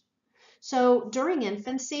knowledge. So during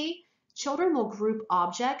infancy, children will group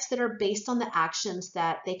objects that are based on the actions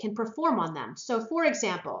that they can perform on them. So for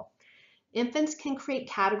example, infants can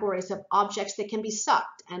create categories of objects that can be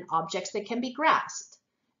sucked and objects that can be grasped.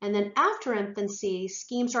 And then after infancy,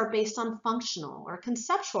 schemes are based on functional or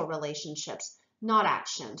conceptual relationships, not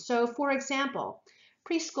action. So for example,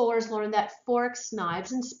 preschoolers learn that forks,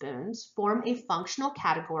 knives, and spoons form a functional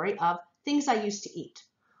category of things I used to eat.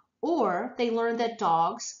 Or they learn that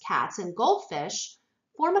dogs, cats, and goldfish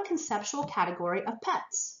form a conceptual category of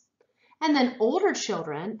pets. And then older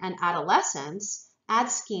children and adolescents add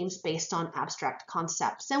schemes based on abstract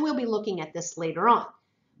concepts. And we'll be looking at this later on.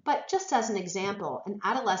 But just as an example, an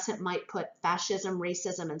adolescent might put fascism,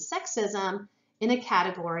 racism, and sexism in a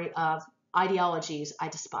category of ideologies I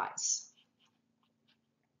despise.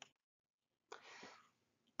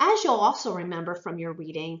 As you'll also remember from your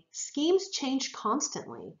reading, schemes change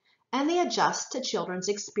constantly and they adjust to children's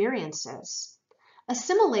experiences.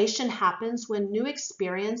 Assimilation happens when new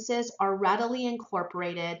experiences are readily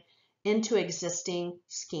incorporated into existing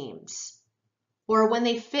schemes, or when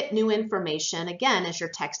they fit new information, again, as your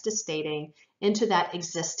text is stating, into that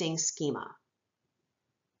existing schema.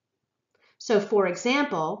 So for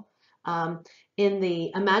example,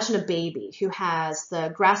 imagine a baby who has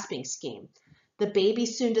the grasping scheme. The baby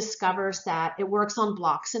soon discovers that it works on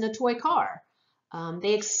blocks in a toy car.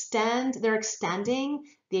 They're extending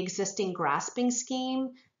the existing grasping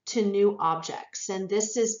scheme to new objects, and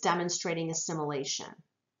this is demonstrating assimilation.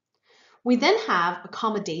 We then have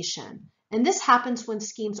accommodation, and this happens when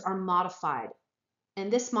schemes are modified.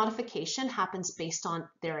 And this modification happens based on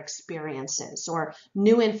their experiences or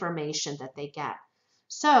new information that they get.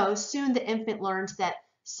 So soon the infant learns that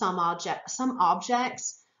some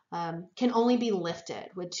objects can only be lifted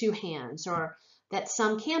with 2 hands, or that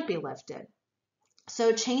some can't be lifted.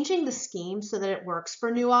 So changing the scheme so that it works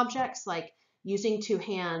for new objects, like using 2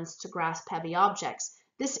 hands to grasp heavy objects,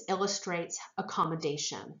 this illustrates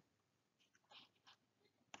accommodation.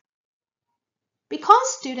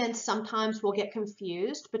 Because students sometimes will get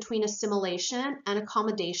confused between assimilation and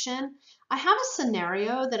accommodation, I have a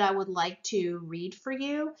scenario that I would like to read for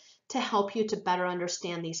you to help you to better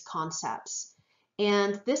understand these concepts.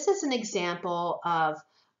 And this is an example of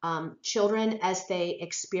children as they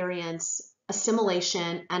experience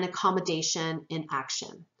assimilation and accommodation in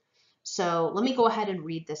action. So let me go ahead and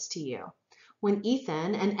read this to you. When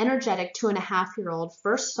Ethan, an energetic 2.5-year-old,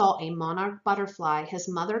 first saw a monarch butterfly, his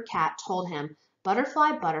mother cat told him,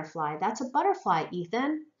 "Butterfly, butterfly, that's a butterfly,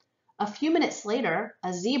 Ethan." A few minutes later,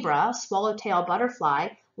 a zebra, swallowtail butterfly,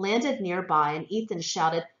 landed nearby and Ethan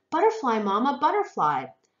shouted, "Butterfly, mama, butterfly."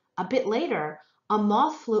 A bit later, a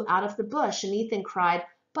moth flew out of the bush and Ethan cried,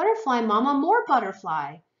 "Butterfly, mama, more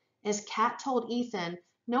butterfly." As Cat told Ethan,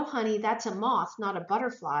 "No, honey, that's a moth, not a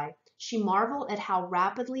butterfly," she marveled at how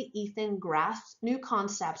rapidly Ethan grasped new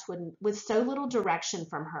concepts with so little direction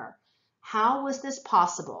from her. How was this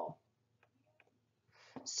possible?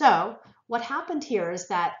 So what happened here is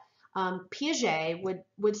that Piaget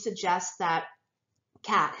would suggest that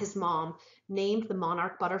Cat, his mom, named the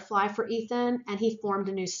monarch butterfly for Ethan, and he formed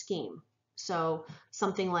a new scheme. So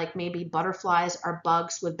something like maybe butterflies are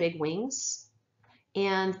bugs with big wings.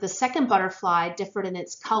 And the second butterfly differed in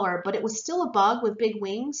its color, but it was still a bug with big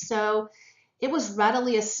wings, so it was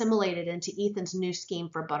readily assimilated into Ethan's new scheme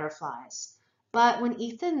for butterflies. But when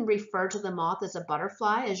Ethan referred to the moth as a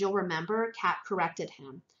butterfly, as you'll remember, Kat corrected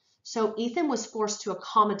him. So Ethan was forced to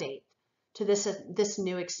accommodate to this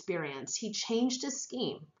new experience. He changed his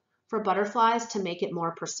scheme for butterflies to make it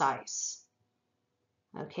more precise.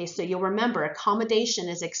 Okay, so you'll remember accommodation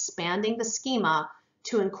is expanding the schema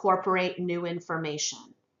to incorporate new information.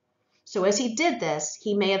 So as he did this,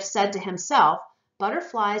 he may have said to himself,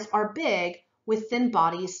 butterflies are big with thin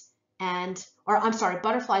bodies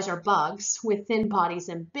butterflies are bugs with thin bodies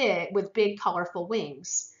and with big colorful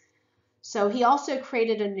wings. So he also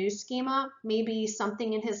created a new schema, maybe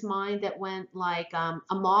something in his mind that went like a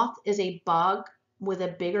moth is a bug with a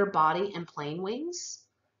bigger body and plain wings.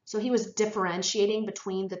 So he was differentiating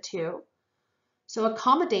between the two. So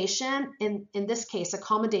accommodation, in this case,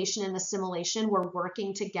 accommodation and assimilation were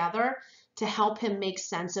working together to help him make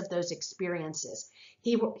sense of those experiences.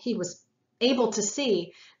 He was able to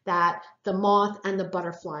see that the moth and the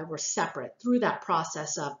butterfly were separate through that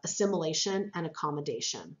process of assimilation and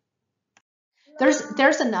accommodation.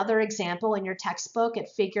 There's another example in your textbook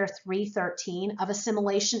at figure 313 of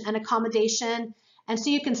assimilation and accommodation. And so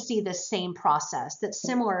you can see the same process that's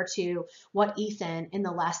similar to what Ethan, in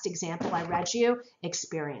the last example I read you,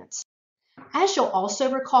 experienced. As you'll also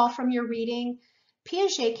recall from your reading,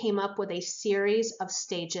 Piaget came up with a series of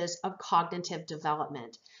stages of cognitive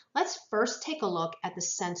development. Let's first take a look at the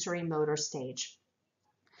sensory motor stage.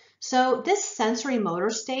 So this sensory motor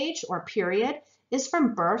stage or period is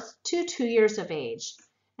from birth to 2 years of age.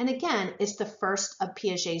 And again, it's the first of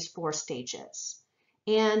Piaget's 4 stages.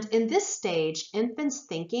 And in this stage, infants'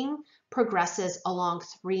 thinking progresses along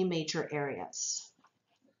 3 major areas.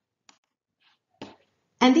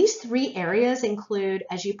 And these 3 areas include,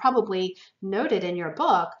 as you probably noted in your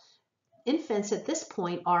book, infants at this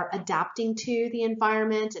point are adapting to the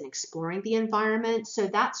environment and exploring the environment. So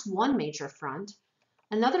that's one major front.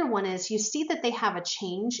 Another one is you see that they have a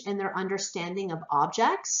change in their understanding of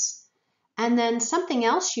objects. And then something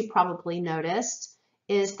else you probably noticed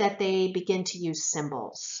is that they begin to use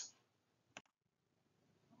symbols.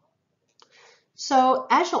 So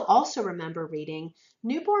as you'll also remember reading,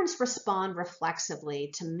 newborns respond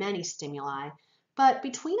reflexively to many stimuli, but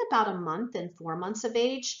between about a month and 4 months of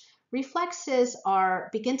age, reflexes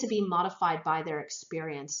begin to be modified by their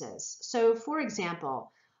experiences. So for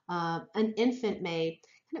example, an infant may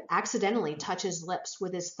kind of accidentally touch his lips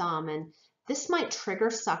with his thumb, and this might trigger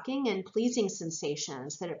sucking and pleasing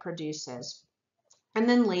sensations that it produces. And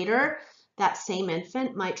then later, that same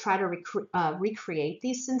infant might try to recreate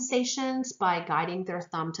these sensations by guiding their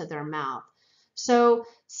thumb to their mouth. So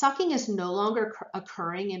sucking is no longer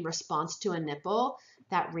occurring in response to a nipple,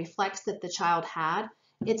 that reflex that the child had.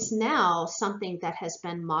 It's now something that has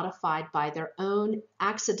been modified by their own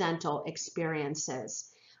accidental experiences.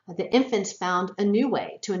 The infants found a new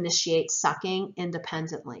way to initiate sucking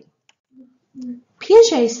independently.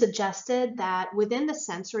 Piaget suggested that within the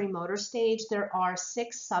sensory motor stage, there are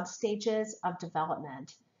 6 substages of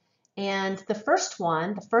development. And the first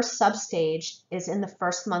substage is in the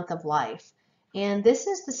first month of life. And this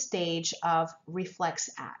is the stage of reflex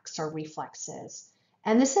acts or reflexes.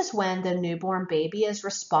 And this is when the newborn baby is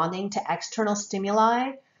responding to external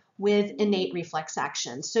stimuli with innate reflex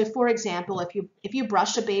actions. So for example, if you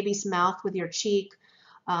brush a baby's mouth with your cheek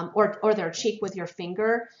or their cheek with your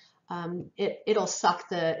finger, it'll suck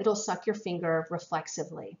your finger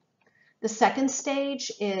reflexively. The second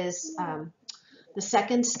stage is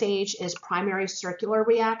primary circular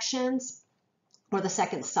reactions, or the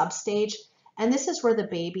second substage, and this is where the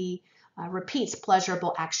baby repeats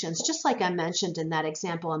pleasurable actions, just like I mentioned in that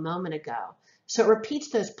example a moment ago. So it repeats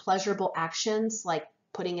those pleasurable actions, like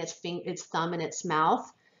putting its thumb in its mouth,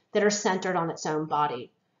 that are centered on its own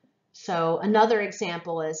body. So another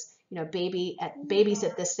example is, babies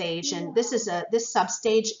at this age, and this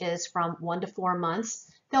substage is from 1 to 4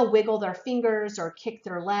 months. They'll wiggle their fingers or kick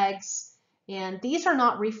their legs, and these are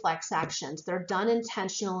not reflex actions. They're done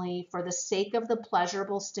intentionally for the sake of the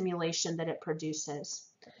pleasurable stimulation that it produces.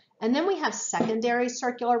 And then we have secondary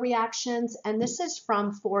circular reactions, and this is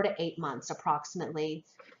from 4 to 8 months approximately.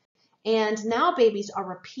 And now babies are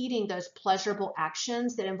repeating those pleasurable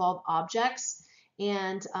actions that involve objects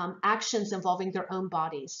and actions involving their own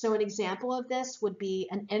bodies. So an example of this would be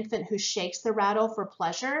an infant who shakes the rattle for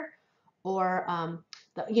pleasure, or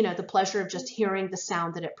the pleasure of just hearing the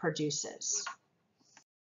sound that it produces.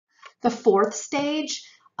 The fourth stage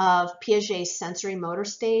of Piaget's sensory motor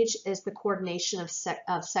stage is the coordination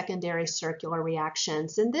of secondary circular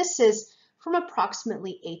reactions. And this is from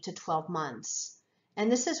approximately 8 to 12 months.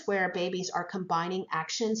 And this is where babies are combining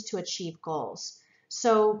actions to achieve goals.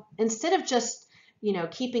 So instead of just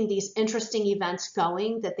keeping these interesting events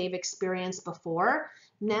going that they've experienced before.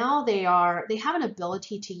 Now they have an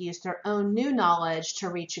ability to use their own new knowledge to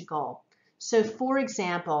reach a goal. So for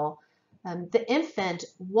example, the infant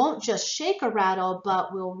won't just shake a rattle,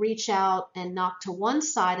 but will reach out and knock to one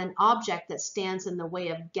side an object that stands in the way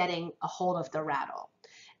of getting a hold of the rattle.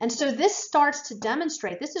 And so this starts to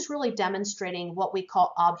demonstrate, this is really demonstrating what we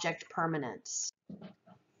call object permanence.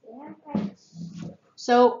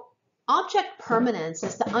 So object permanence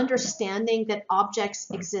is the understanding that objects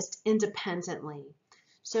exist independently.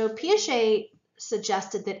 So Piaget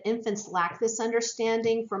suggested that infants lack this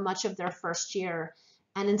understanding for much of their first year,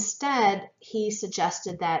 and instead he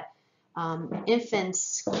suggested that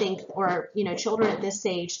infants think, or children at this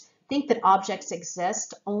age think that objects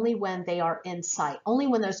exist only when they are in sight, only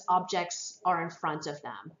when those objects are in front of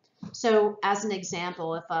them. So as an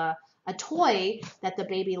example, if a toy that the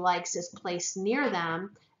baby likes is placed near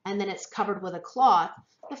them and then it's covered with a cloth,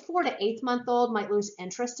 the 4 to 8 month old might lose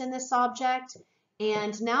interest in this object.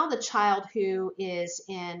 And now the child who is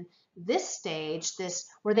in this stage,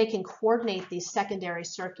 where they can coordinate these secondary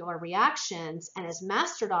circular reactions and has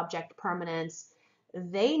mastered object permanence,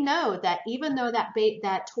 they know that even though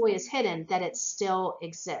that toy is hidden, that it still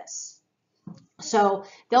exists. So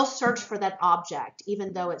they'll search for that object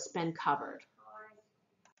even though it's been covered.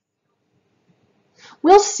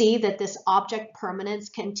 We'll see that this object permanence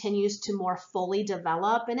continues to more fully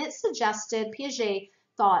develop, and it suggested, Piaget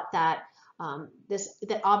thought that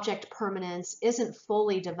that object permanence isn't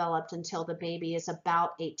fully developed until the baby is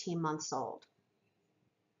about 18 months old.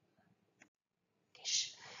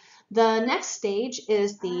 The next stage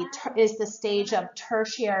is the stage of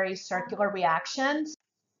tertiary circular reactions.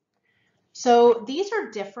 So these are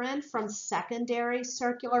different from secondary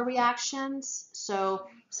circular reactions. So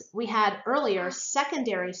we had earlier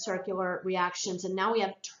secondary circular reactions, and now we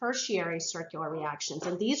have tertiary circular reactions.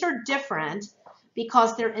 And these are different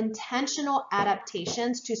because they're intentional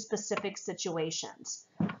adaptations to specific situations.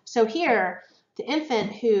 So here, the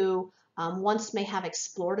infant who once may have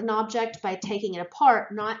explored an object by taking it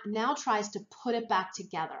apart now tries to put it back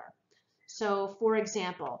together. So for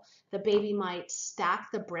example, the baby might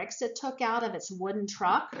stack the bricks it took out of its wooden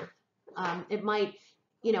truck.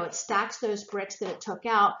 It stacks those bricks that it took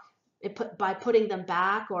out by putting them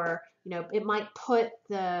back, or it might put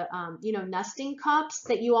the nesting cups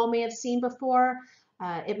that you all may have seen before.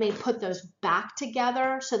 It may put those back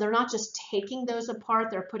together, so they're not just taking those apart,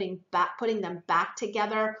 they're putting them back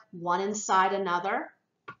together, one inside another.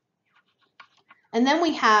 And then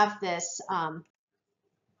we have this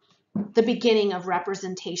the beginning of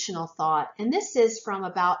representational thought, and this is from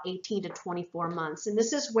about 18 to 24 months, and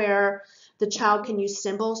this is where the child can use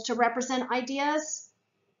symbols to represent ideas.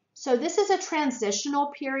 So this is a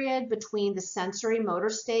transitional period between the sensory motor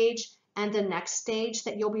stage and the next stage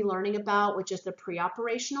that you'll be learning about, which is the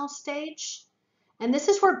preoperational stage. And this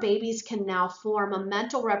is where babies can now form a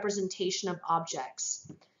mental representation of objects.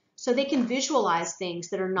 So they can visualize things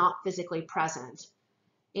that are not physically present.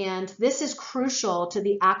 And this is crucial to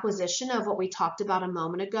the acquisition of what we talked about a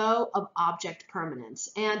moment ago, of object permanence.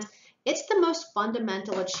 And it's the most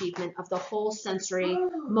fundamental achievement of the whole sensory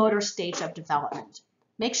motor stage of development.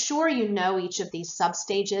 Make sure you know each of these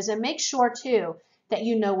substages, and make sure too that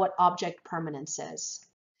you know what object permanence is.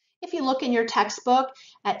 If you look in your textbook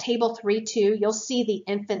at table 3.2, you'll see the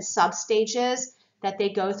infant substages that they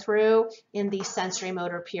go through in the sensory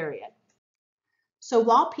motor period. So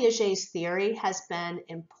while Piaget's theory has been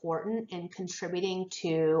important in contributing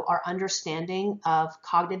to our understanding of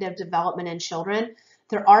cognitive development in children,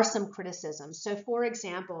 there are some criticisms. So for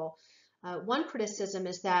example, one criticism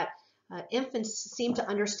is that infants seem to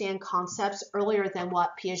understand concepts earlier than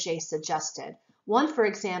what Piaget suggested. One, for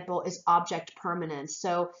example, is object permanence.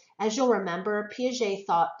 So as you'll remember, Piaget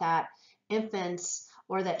thought that infants,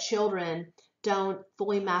 or that children, don't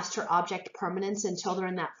fully master object permanence until they're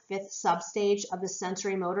in that 5th substage of the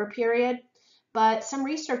sensory motor period. But some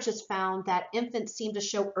research has found that infants seem to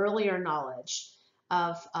show earlier knowledge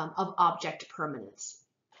of object permanence.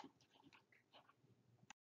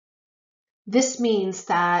 This means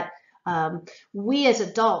that we as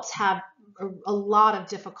adults have a lot of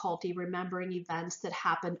difficulty remembering events that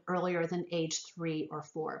happened earlier than age 3 or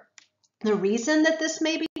 4. The reason that this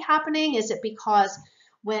may be happening is it because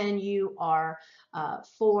when you are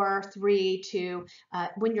 4, 3, 2,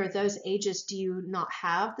 when you're those ages, do you not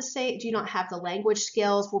have the language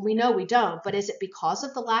skills? Well, we know we don't, but is it because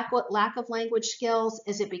of the lack of language skills?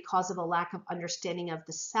 Is it because of a lack of understanding of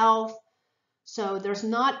the self? So there's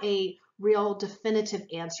not a real definitive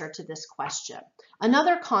answer to this question.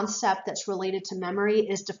 Another concept that's related to memory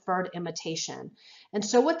is deferred imitation. And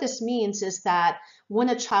so what this means is that when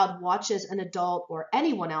a child watches an adult or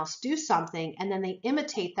anyone else do something and then they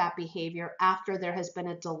imitate that behavior after there has been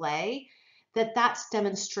a delay, that's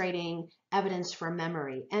demonstrating evidence for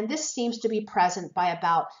memory. And this seems to be present by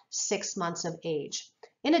about 6 months of age.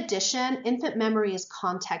 In addition, infant memory is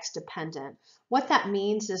context dependent. What that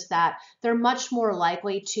means is that they're much more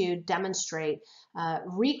likely to demonstrate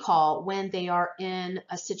recall when they are in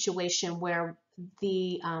a situation where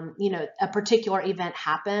a particular event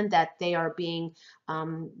happened that they are being,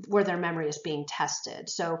 where their memory is being tested.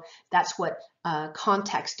 So that's what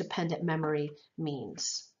context dependent memory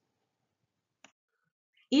means.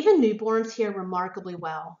 Even newborns hear remarkably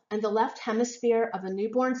well, and the left hemisphere of a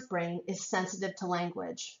newborn's brain is sensitive to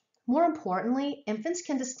language. More importantly, infants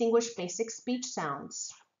can distinguish basic speech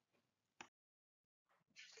sounds.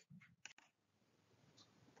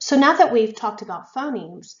 So now that we've talked about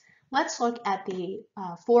phonemes, let's look at the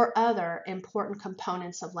 4 other important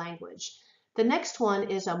components of language. The next one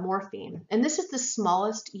is a morpheme, and this is the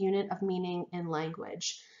smallest unit of meaning in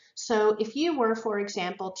language. So if you were, for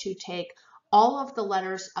example, to take all of the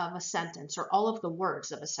letters of a sentence or all of the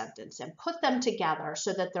words of a sentence and put them together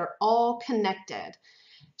so that they're all connected,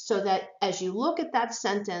 so that as you look at that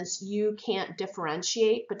sentence, you can't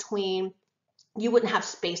differentiate between, you wouldn't have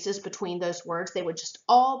spaces between those words. They would just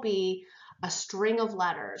all be a string of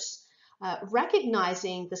letters.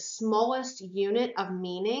 Recognizing the smallest unit of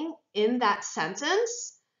meaning in that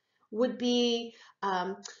sentence would be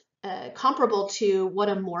comparable to what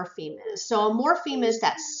a morpheme is. So a morpheme is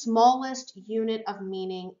that smallest unit of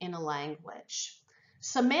meaning in a language.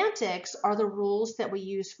 Semantics are the rules that we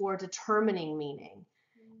use for determining meaning.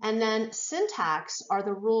 And then syntax are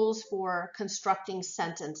the rules for constructing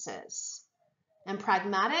sentences. And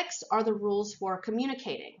pragmatics are the rules for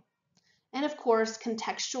communicating. And of course,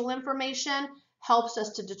 contextual information helps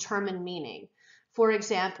us to determine meaning. For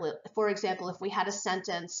example, if we had a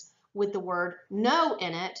sentence with the word no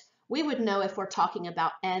in it, we would know if we're talking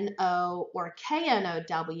about N-O or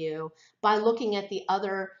K-N-O-W by looking at the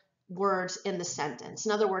other words in the sentence.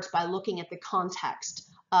 In other words, by looking at the context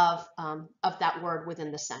of that word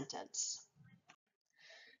within the sentence.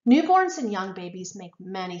 Newborns and young babies make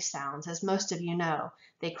many sounds, as most of you know.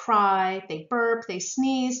 They cry, they burp, they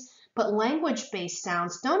sneeze, but language-based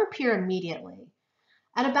sounds don't appear immediately.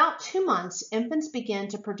 At about 2 months, infants begin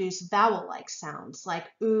to produce vowel-like sounds like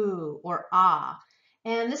ooh or ah,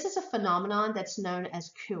 and this is a phenomenon that's known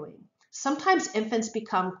as cooing. Sometimes infants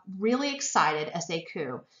become really excited as they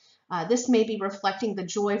coo. This may be reflecting the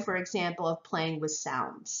joy, for example, of playing with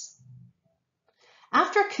sounds.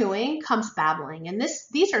 After cooing comes babbling, and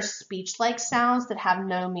these are speech-like sounds that have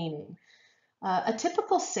no meaning. A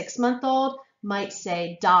typical 6-month-old might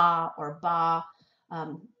say da or ba.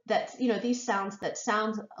 These sounds that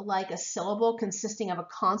sound like a syllable consisting of a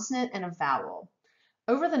consonant and a vowel.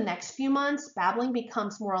 Over the next few months, babbling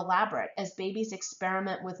becomes more elaborate as babies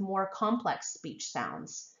experiment with more complex speech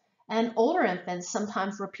sounds. And older infants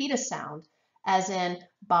sometimes repeat a sound, as in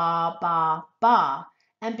ba, ba, ba,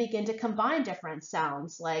 and begin to combine different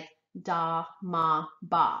sounds like da, ma,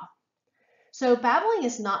 ba. So babbling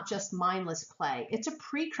is not just mindless play, it's a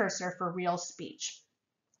precursor for real speech.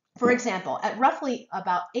 For example, at roughly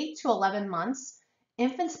about 8 to 11 months,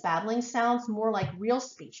 infants' babbling sounds more like real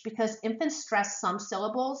speech because infants stress some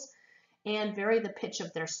syllables and vary the pitch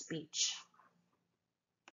of their speech.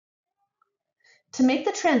 To make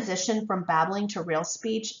the transition from babbling to real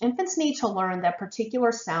speech, infants need to learn that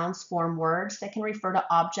particular sounds form words that can refer to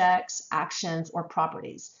objects, actions, or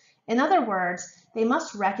properties. In other words, they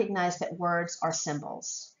must recognize that words are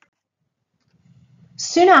symbols.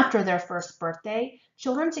 Soon after their first birthday,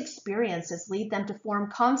 children's experiences lead them to form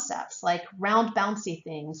concepts like round bouncy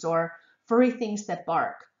things or furry things that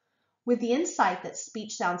bark. With the insight that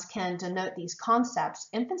speech sounds can denote these concepts,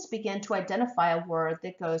 infants begin to identify a word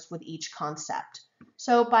that goes with each concept.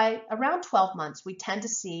 So by around 12 months, we tend to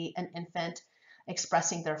see an infant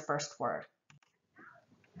expressing their first word.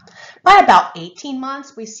 By about 18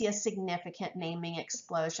 months, we see a significant naming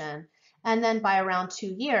explosion. And then by around 2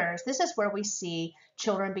 years, this is where we see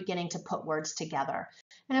children beginning to put words together.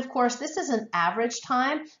 And of course, this is an average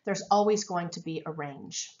time. There's always going to be a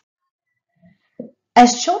range.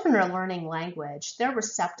 As children are learning language, their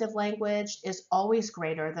receptive language is always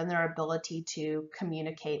greater than their ability to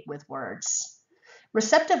communicate with words.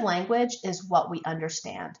 Receptive language is what we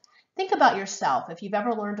understand. Think about yourself. If you've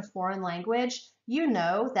ever learned a foreign language, you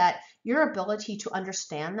know that your ability to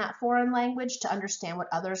understand that foreign language, to understand what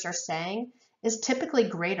others are saying, is typically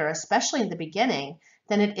greater, especially in the beginning,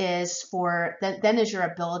 than it is than is your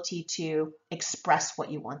ability to express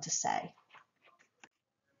what you want to say.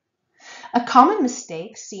 A common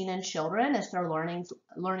mistake seen in children as they're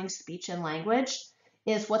learning speech and language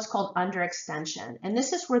is what's called underextension. And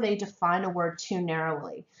this is where they define a word too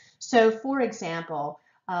narrowly. So for example,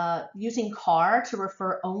 using car to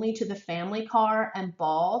refer only to the family car and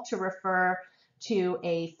ball to refer to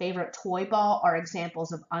a favorite toy ball are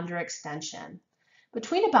examples of underextension.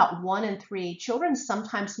 Between about 1 and 3, children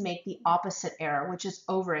sometimes make the opposite error, which is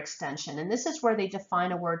overextension. And this is where they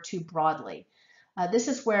define a word too broadly. This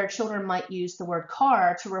is where children might use the word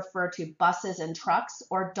car to refer to buses and trucks,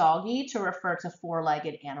 or doggy to refer to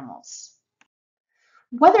four-legged animals.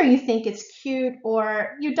 Whether you think it's cute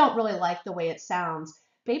or you don't really like the way it sounds,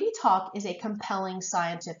 baby talk is a compelling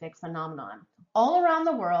scientific phenomenon. All around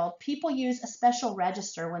the world, people use a special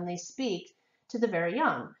register when they speak to the very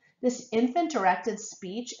young. This infant-directed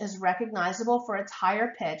speech is recognizable for its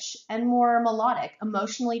higher pitch and more melodic,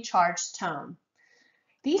 emotionally charged tone.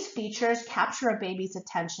 These features capture a baby's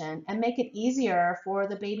attention and make it easier for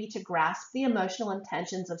the baby to grasp the emotional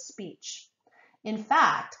intentions of speech. In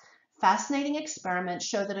fact, fascinating experiments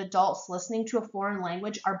show that adults listening to a foreign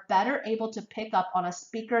language are better able to pick up on a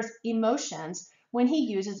speaker's emotions when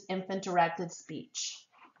he uses infant-directed speech.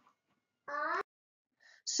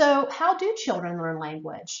 So, how do children learn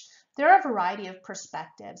language? There are a variety of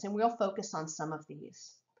perspectives, and we'll focus on some of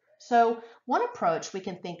these. So one approach we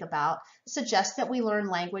can think about suggests that we learn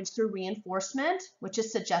language through reinforcement, which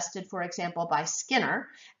is suggested, for example, by Skinner,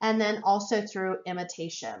 and then also through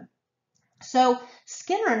imitation. So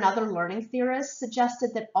Skinner, another learning theorist,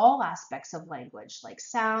 suggested that all aspects of language, like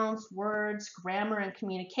sounds, words, grammar, and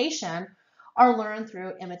communication, are learned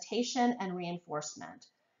through imitation and reinforcement.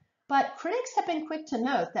 But critics have been quick to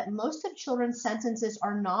note that most of children's sentences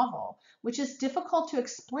are novel, which is difficult to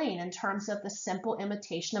explain in terms of the simple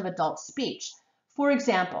imitation of adult speech. For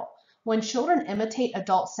example, when children imitate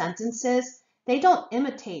adult sentences, they don't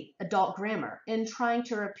imitate adult grammar. In trying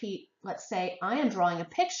to repeat, let's say, I am drawing a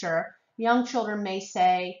picture, young children may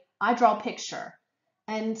say, I draw a picture.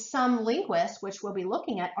 And some linguists, which we'll be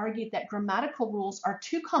looking at, argued that grammatical rules are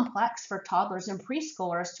too complex for toddlers and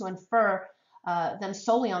preschoolers to infer them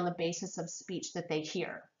solely on the basis of speech that they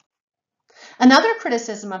hear. Another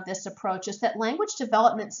criticism of this approach is that language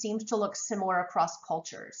development seems to look similar across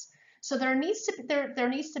cultures. So there needs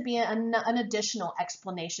to be an additional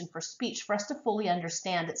explanation for speech for us to fully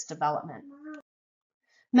understand its development.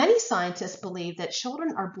 Many scientists believe that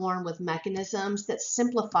children are born with mechanisms that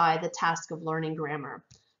simplify the task of learning grammar.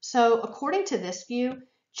 So according to this view,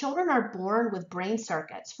 children are born with brain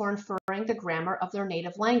circuits for inferring the grammar of their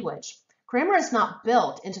native language. Grammar is not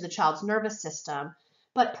built into the child's nervous system,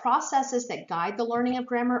 but processes that guide the learning of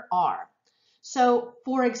grammar are. So,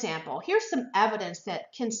 for example, here's some evidence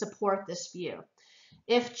that can support this view.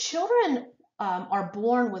 If children are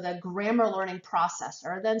born with a grammar learning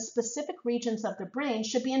processor, then specific regions of the brain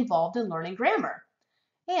should be involved in learning grammar.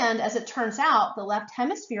 And as it turns out, the left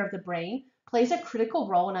hemisphere of the brain plays a critical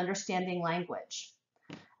role in understanding language.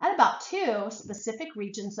 At about 2, specific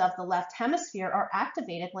regions of the left hemisphere are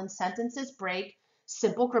activated when sentences break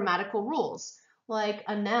simple grammatical rules, like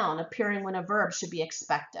a noun appearing when a verb should be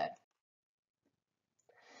expected.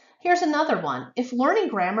 Here's another one. If learning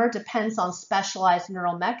grammar depends on specialized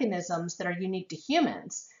neural mechanisms that are unique to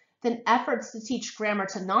humans, then efforts to teach grammar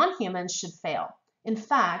to non-humans should fail. In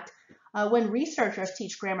fact, when researchers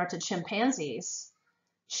teach grammar to chimpanzees,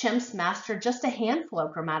 chimps master just a handful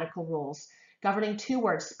of grammatical rules governing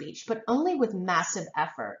two-word speech, but only with massive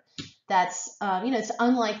effort. That's, it's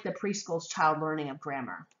unlike the preschool's child learning of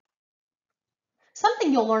grammar.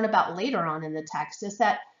 Something you'll learn about later on in the text is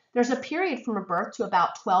that there's a period from birth to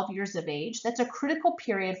about 12 years of age that's a critical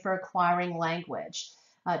period for acquiring language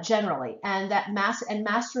generally, and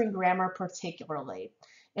mastering grammar particularly.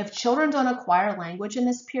 If children don't acquire language in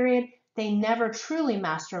this period, they never truly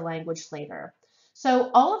master language later.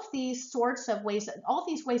 So all of these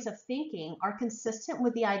ways of thinking are consistent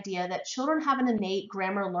with the idea that children have an innate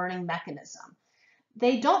grammar learning mechanism.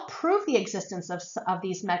 They don't prove the existence of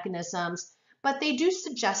these mechanisms, but they do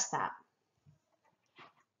suggest that.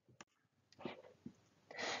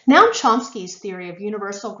 Noam Chomsky's theory of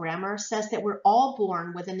universal grammar says that we're all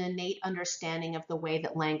born with an innate understanding of the way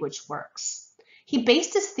that language works. He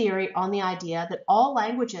based his theory on the idea that all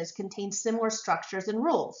languages contain similar structures and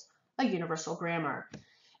rules, a universal grammar.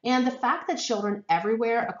 And the fact that children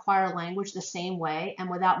everywhere acquire language the same way and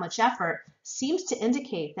without much effort seems to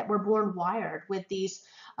indicate that we're born wired with these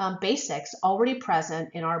basics already present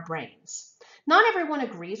in our brains. Not everyone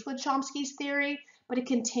agrees with Chomsky's theory, but it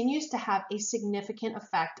continues to have a significant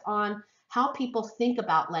effect on how people think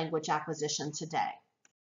about language acquisition today.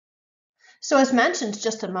 So as mentioned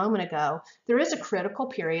just a moment ago, there is a critical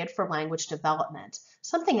period for language development.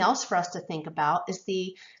 Something else for us to think about is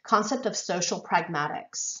the concept of social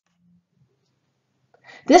pragmatics.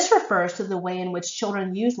 This refers to the way in which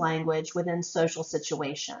children use language within social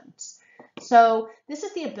situations. So this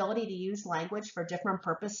is the ability to use language for different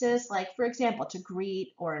purposes, like, for example, to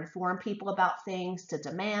greet or inform people about things, to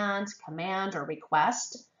demand, command, or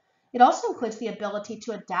request. It also includes the ability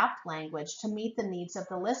to adapt language to meet the needs of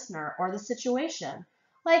the listener or the situation,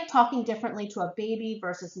 like talking differently to a baby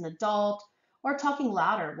versus an adult, or talking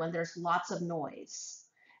louder when there's lots of noise.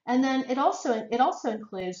 And then it also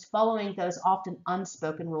includes following those often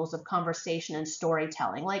unspoken rules of conversation and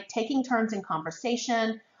storytelling, like taking turns in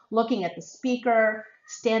conversation, looking at the speaker,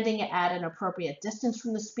 standing at an appropriate distance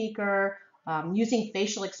from the speaker, using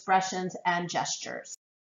facial expressions and gestures.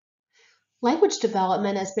 Language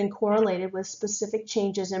development has been correlated with specific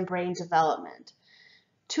changes in brain development.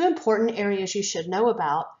 Two important areas you should know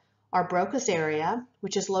about are Broca's area,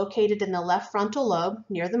 which is located in the left frontal lobe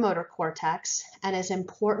near the motor cortex and is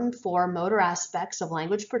important for motor aspects of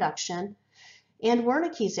language production, and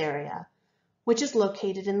Wernicke's area, which is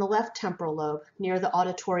located in the left temporal lobe near the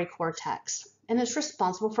auditory cortex and is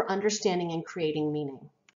responsible for understanding and creating meaning.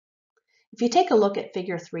 If you take a look at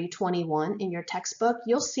figure 321 in your textbook,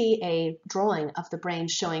 you'll see a drawing of the brain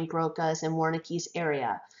showing Broca's and Wernicke's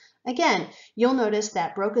area. Again, you'll notice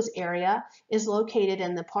that Broca's area is located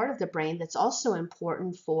in the part of the brain that's also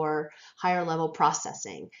important for higher level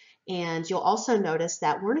processing. And you'll also notice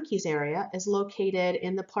that Wernicke's area is located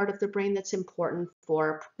in the part of the brain that's important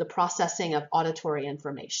for the processing of auditory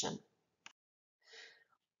information.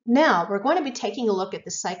 Now, we're going to be taking a look at the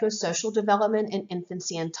psychosocial development in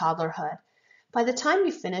infancy and toddlerhood. By the time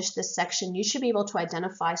you finish this section, you should be able to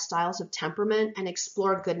identify styles of temperament and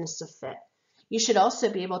explore goodness of fit. You should also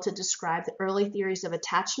be able to describe the early theories of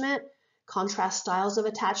attachment, contrast styles of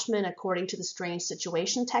attachment according to the strange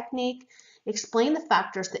situation technique, explain the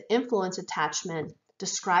factors that influence attachment,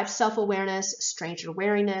 describe self-awareness, stranger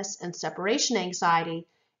wariness, and separation anxiety,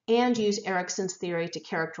 and use Erikson's theory to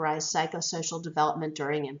characterize psychosocial development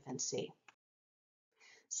during infancy.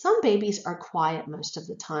 Some babies are quiet most of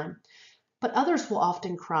the time, but others will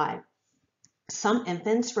often cry. Some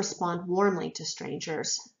infants respond warmly to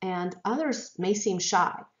strangers, and others may seem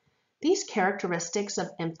shy. These characteristics of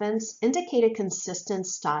infants indicate a consistent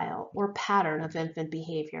style or pattern of infant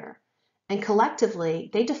behavior, and collectively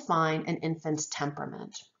they define an infant's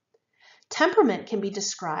temperament. Temperament can be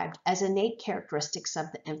described as innate characteristics of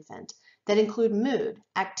the infant that include mood,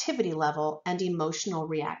 activity level, and emotional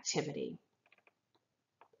reactivity.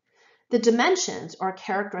 The dimensions or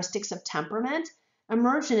characteristics of temperament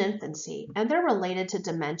emerge in infancy, and they're related to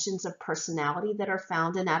dimensions of personality that are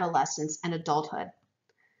found in adolescence and adulthood.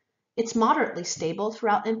 It's moderately stable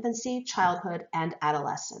throughout infancy, childhood, and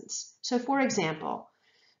adolescence. So for example,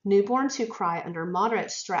 newborns who cry under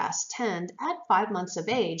moderate stress tend, at 5 months of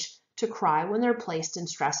age, to cry when they're placed in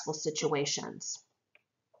stressful situations.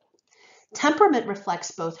 Temperament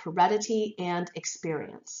reflects both heredity and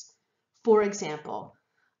experience. For example,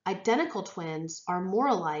 identical twins are more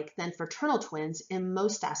alike than fraternal twins in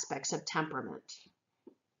most aspects of temperament.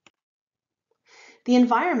 The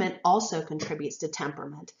environment also contributes to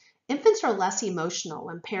temperament. Infants are less emotional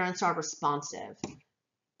when parents are responsive.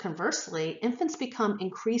 Conversely, infants become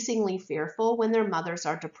increasingly fearful when their mothers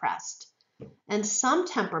are depressed. And some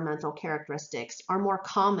temperamental characteristics are more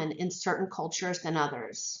common in certain cultures than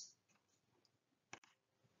others.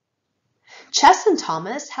 Chess and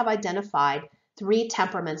Thomas have identified 3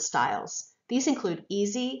 temperament styles. These include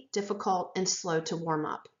easy, difficult, and slow to warm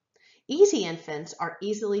up. Easy infants are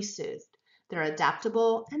easily soothed. They're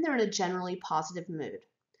adaptable, and they're in a generally positive mood.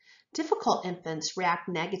 Difficult infants react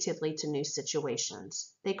negatively to new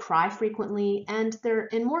situations. They cry frequently, and they're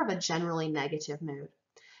in more of a generally negative mood.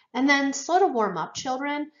 And then slow to warm up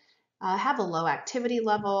children have a low activity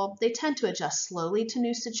level. They tend to adjust slowly to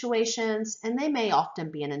new situations, and they may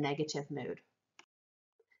often be in a negative mood.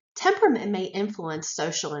 Temperament may influence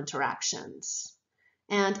social interactions.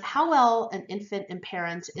 And how well an infant and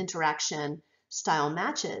parent interaction style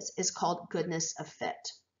matches is called goodness of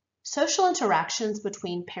fit. Social interactions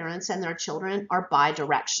between parents and their children are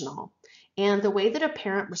bidirectional. And the way that a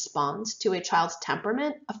parent responds to a child's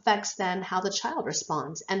temperament affects then how the child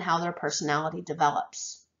responds and how their personality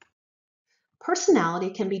develops.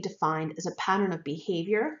 Personality can be defined as a pattern of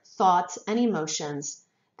behavior, thoughts, and emotions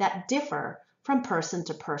that differ from person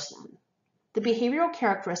to person. The behavioral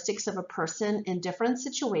characteristics of a person in different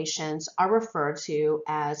situations are referred to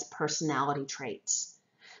as personality traits.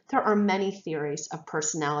 There are many theories of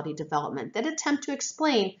personality development that attempt to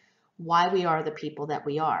explain why we are the people that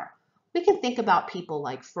we are. We can think about people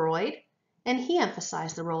like Freud, and he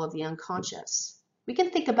emphasized the role of the unconscious. We can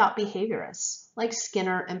think about behaviorists like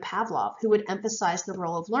Skinner and Pavlov, who would emphasize the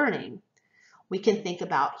role of learning. We can think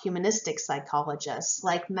about humanistic psychologists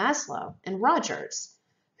like Maslow and Rogers,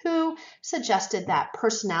 who suggested that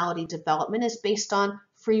personality development is based on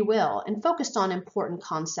free will and focused on important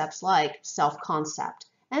concepts like self-concept.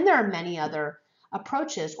 And there are many other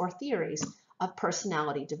approaches or theories of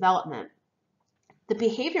personality development. The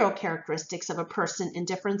behavioral characteristics of a person in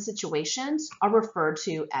different situations are referred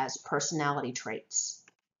to as personality traits.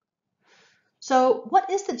 So, what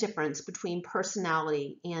is the difference between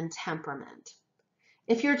personality and temperament?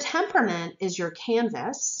 If your temperament is your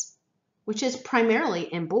canvas, which is primarily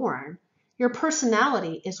inborn, your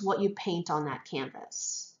personality is what you paint on that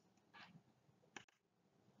canvas.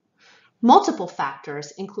 Multiple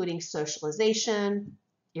factors, including socialization,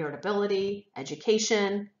 irritability,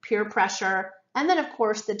 education, peer pressure, and then, of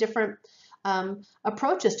course, the different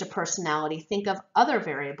approaches to personality. Think of other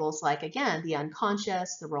variables like, again, the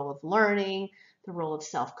unconscious, the role of learning, the role of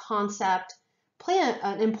self-concept, play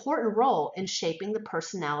an important role in shaping the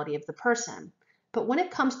personality of the person. But when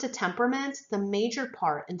it comes to temperament, the major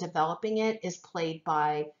part in developing it is played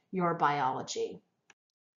by your biology.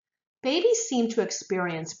 Babies seem to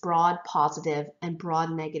experience broad positive and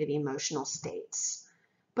broad negative emotional states.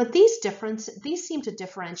 But these seem to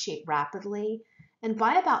differentiate rapidly, and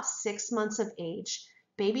by about 6 months of age,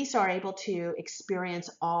 babies are able to experience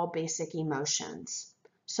all basic emotions.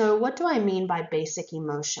 So what do I mean by basic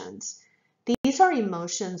emotions? These are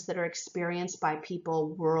emotions that are experienced by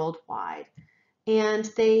people worldwide, and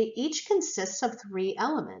they each consist of 3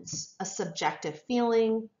 elements: a subjective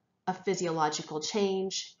feeling, a physiological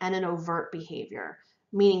change, and an overt behavior,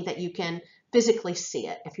 meaning that you can physically see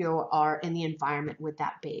it if you are in the environment with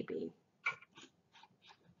that baby.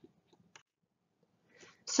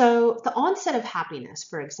 So the onset of happiness,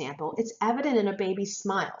 for example, it's evident in a baby's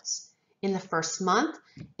smiles. In the first month,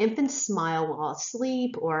 infants smile while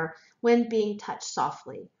asleep or when being touched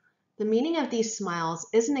softly. The meaning of these smiles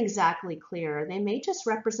isn't exactly clear. They may just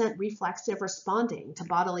represent reflexive responding to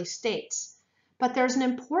bodily states. But there's an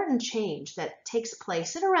important change that takes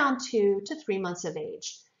place at around 2 to 3 months of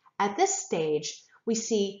age. At this stage, we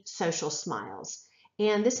see social smiles,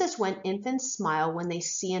 and this is when infants smile when they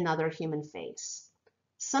see another human face.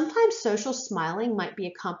 Sometimes social smiling might be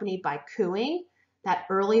accompanied by cooing, that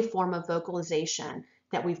early form of vocalization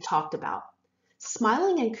that we've talked about.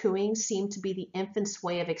 Smiling and cooing seem to be the infant's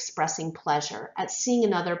way of expressing pleasure at seeing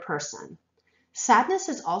another person. Sadness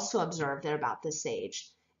is also observed at about this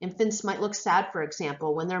age. Infants might look sad, for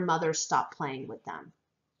example, when their mothers stop playing with them.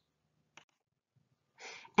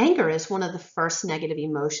 Anger is one of the first negative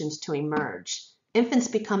emotions to emerge. Infants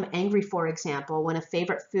become angry, for example, when a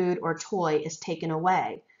favorite food or toy is taken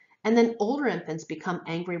away. And then older infants become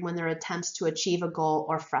angry when their attempts to achieve a goal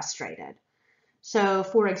are frustrated. So,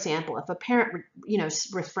 for example, if a parent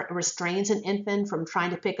restrains an infant from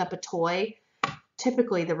trying to pick up a toy,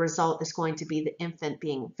 typically the result is going to be the infant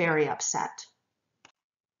being very upset.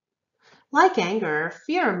 Like anger,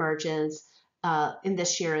 fear emerges in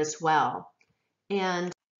this year as well.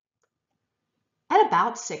 And at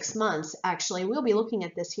about 6 months, actually, we'll be looking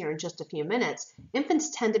at this here in just a few minutes, infants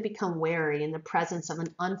tend to become wary in the presence of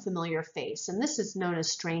an unfamiliar face, and this is known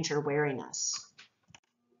as stranger wariness.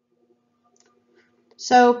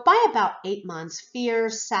 So by about 8 months, fear,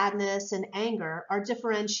 sadness, and anger are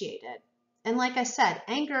differentiated. And like I said,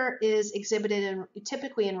 anger is exhibited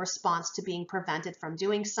typically in response to being prevented from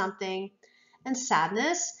doing something, and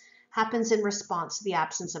sadness happens in response to the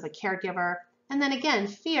absence of a caregiver. And then again,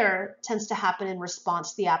 fear tends to happen in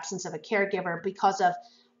response to the absence of a caregiver because of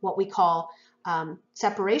what we call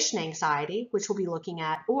separation anxiety, which we'll be looking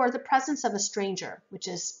at, or the presence of a stranger, which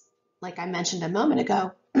is, like I mentioned a moment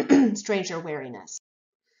ago, stranger wariness.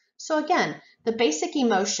 So again, the basic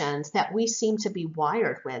emotions that we seem to be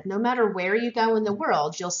wired with, no matter where you go in the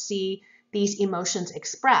world, you'll see these emotions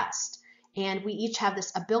expressed. And we each have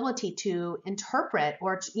this ability to interpret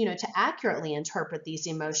or to accurately interpret these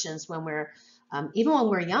emotions when we're even when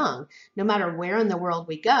we're young, no matter where in the world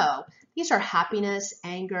we go. These are happiness,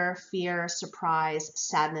 anger, fear, surprise,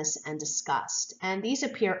 sadness, and disgust. And these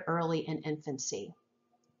appear early in infancy.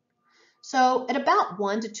 So at about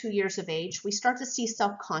 1 to 2 years of age, we start to see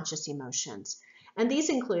self-conscious emotions. And these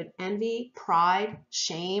include envy, pride,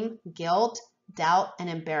 shame, guilt, doubt, and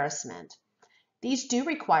embarrassment. These do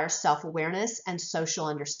require self-awareness and social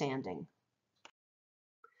understanding.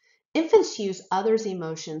 Infants use others'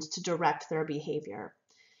 emotions to direct their behavior.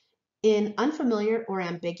 In unfamiliar or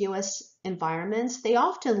ambiguous environments, they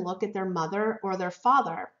often look at their mother or their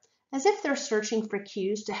father as if they're searching for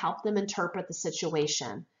cues to help them interpret the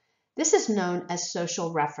situation. This is known as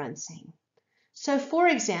social referencing. So, for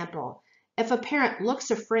example, if a parent looks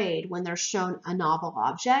afraid when they're shown a novel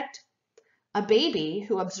object, a baby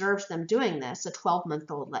who observes them doing this, a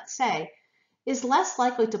 12-month-old, let's say, is less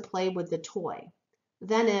likely to play with the toy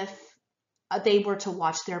than if they were to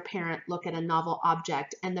watch their parent look at a novel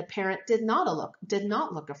object and the parent did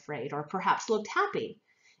not look afraid or perhaps looked happy.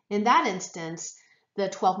 In that instance, the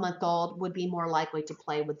 12-month-old would be more likely to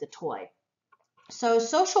play with the toy. So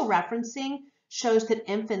social referencing shows that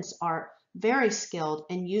infants are very skilled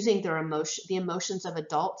in using the emotions of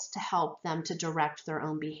adults to help them to direct their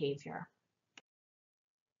own behavior.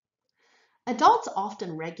 Adults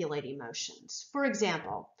often regulate emotions. For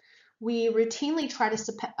example, we routinely try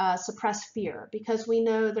to suppress fear because we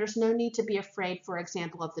know there's no need to be afraid, for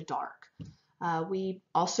example, of the dark. We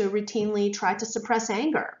also routinely try to suppress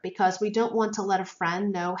anger because we don't want to let a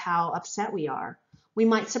friend know how upset we are. We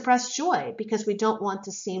might suppress joy because we don't want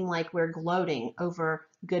to seem like we're gloating over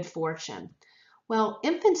good fortune. Well,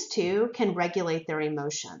 infants too can regulate their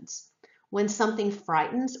emotions. When something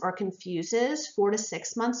frightens or confuses 4 to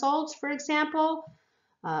 6 months olds, for example,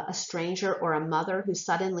 a stranger or a mother who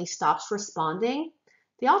suddenly stops responding,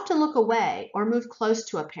 they often look away or move close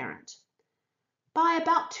to a parent. By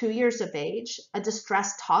about 2 years of age, a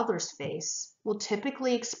distressed toddler's face will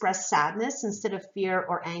typically express sadness instead of fear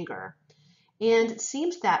or anger. And it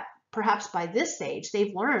seems that perhaps by this age,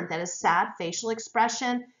 they've learned that a sad facial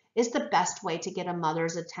expression is the best way to get a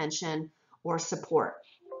mother's attention or support.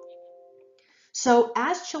 So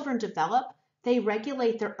as children develop, they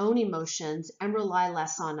regulate their own emotions and rely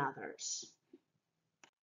less on others.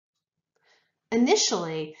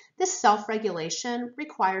 Initially, this self-regulation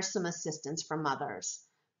requires some assistance from others,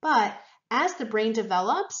 but as the brain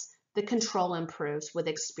develops, the control improves with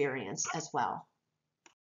experience as well.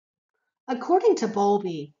 According to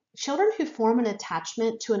Bowlby, children who form an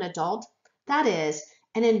attachment to an adult, that is,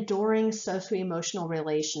 an enduring socio-emotional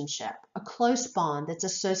relationship, a close bond that's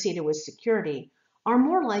associated with security, are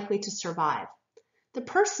more likely to survive. The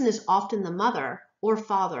person is often the mother or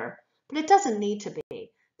father, but it doesn't need to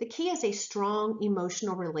be. The key is a strong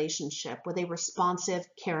emotional relationship with a responsive,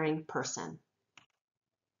 caring person.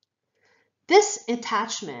 This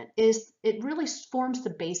attachment it really forms the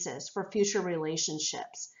basis for future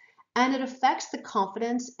relationships, and it affects the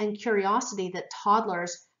confidence and curiosity that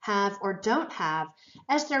toddlers have or don't have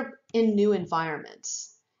as they're in new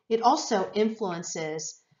environments. It also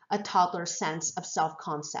influences a toddler's sense of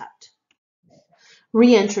self-concept.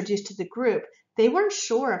 Reintroduced to the group, they weren't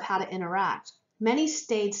sure of how to interact. Many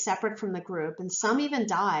stayed separate from the group, and some even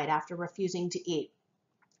died after refusing to eat.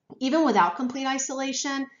 Even without complete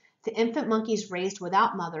isolation, the infant monkeys raised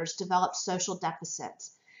without mothers developed social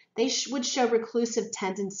deficits. They would show reclusive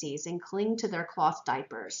tendencies and cling to their cloth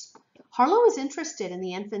diapers. Harlow was interested in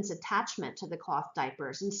the infant's attachment to the cloth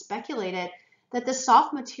diapers and speculated that the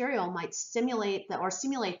soft material might simulate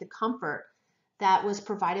the comfort that was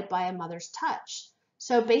provided by a mother's touch.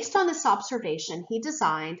 So based on this observation, he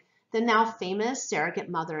designed the now famous surrogate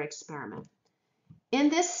mother experiment. In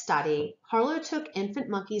this study, Harlow took infant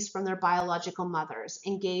monkeys from their biological mothers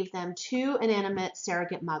and gave them two inanimate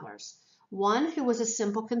surrogate mothers, one who was a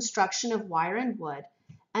simple construction of wire and wood,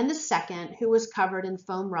 and the second who was covered in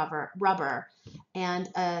foam rubber and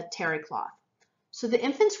a terry cloth. So the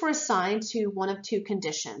infants were assigned to one of two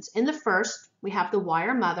conditions. In the first, we have the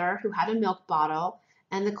wire mother who had a milk bottle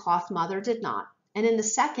and the cloth mother did not. And in the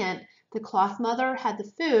second, the cloth mother had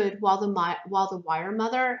the food while the wire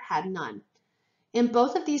mother had none. In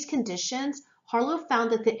both of these conditions, Harlow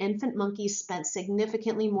found that the infant monkeys spent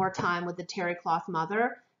significantly more time with the terry cloth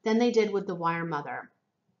mother than they did with the wire mother.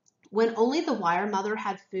 When only the wire mother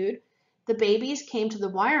had food, the babies came to the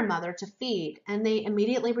wire mother to feed, and they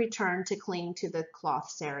immediately returned to cling to the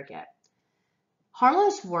cloth surrogate.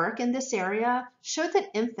 Harlow's work in this area showed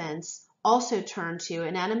that infants also turned to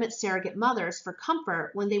inanimate surrogate mothers for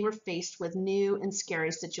comfort when they were faced with new and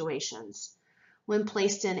scary situations. When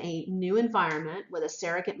placed in a new environment with a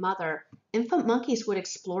surrogate mother, infant monkeys would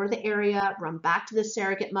explore the area, run back to the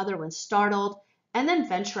surrogate mother when startled, and then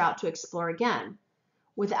venture out to explore again.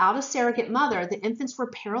 Without a surrogate mother, the infants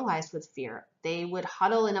were paralyzed with fear. They would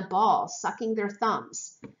huddle in a ball, sucking their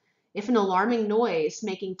thumbs. If an alarming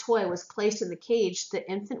noise-making toy was placed in the cage, the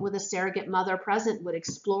infant with a surrogate mother present would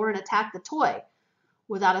explore and attack the toy.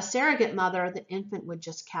 Without a surrogate mother, the infant would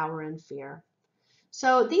just cower in fear.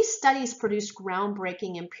 So these studies produced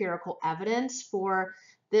groundbreaking empirical evidence for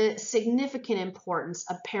the significant importance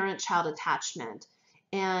of parent-child attachment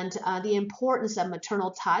and the importance of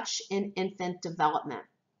maternal touch in infant development.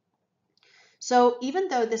 So even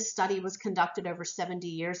though this study was conducted over 70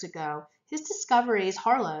 years ago, his discoveries,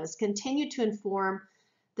 Harlow's, continue to inform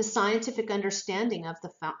the scientific understanding of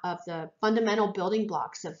the fundamental building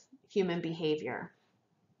blocks of human behavior.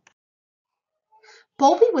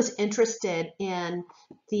 Bowlby was interested in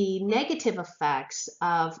the negative effects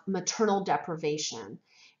of maternal deprivation.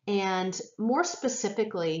 And more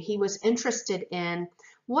specifically, he was interested in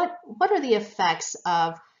what are the effects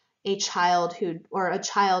of a child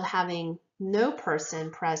having no person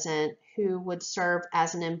present who would serve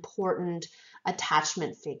as an important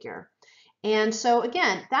attachment figure. And so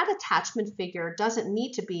again, that attachment figure doesn't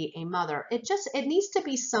need to be a mother. It needs to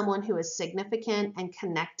be someone who is significant and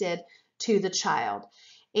connected to the child.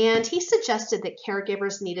 And he suggested that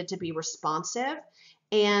caregivers needed to be responsive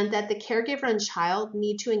and that the caregiver and child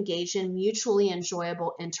need to engage in mutually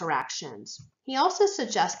enjoyable interactions. He also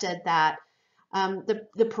suggested that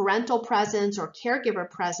the parental presence or caregiver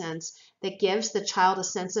presence that gives the child a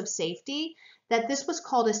sense of safety, that this was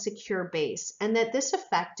called a secure base, and that this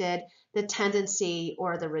affected the tendency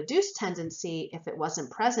or the reduced tendency, if it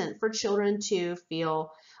wasn't present, for children to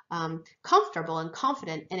feel comfortable and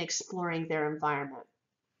confident in exploring their environment.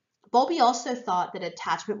 Bowlby also thought that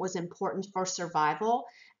attachment was important for survival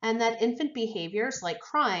and that infant behaviors like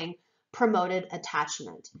crying promoted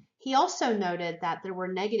attachment. He also noted that there were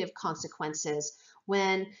negative consequences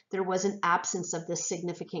when there was an absence of this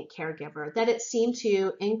significant caregiver, that it seemed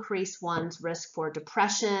to increase one's risk for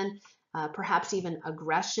depression, perhaps even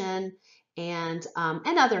aggression, and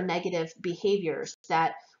other negative behaviors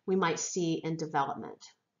that we might see in development.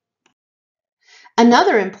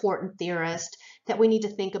 Another important theorist that we need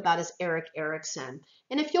to think about is Erik Erikson.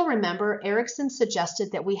 And if you'll remember, Erikson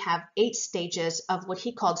suggested that we have 8 stages of what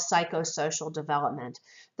he called psychosocial development.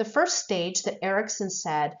 The first stage that Erikson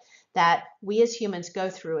said that we as humans go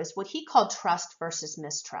through is what he called trust versus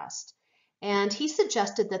mistrust. And he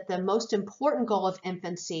suggested that the most important goal of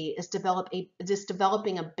infancy is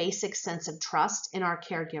developing a basic sense of trust in our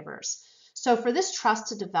caregivers. So for this trust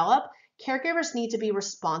to develop, caregivers need to be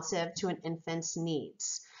responsive to an infant's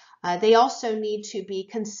needs. They also need to be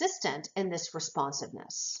consistent in this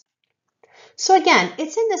responsiveness. So again,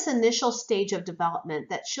 it's in this initial stage of development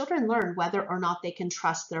that children learn whether or not they can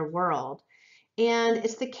trust their world. And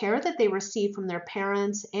it's the care that they receive from their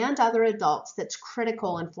parents and other adults that's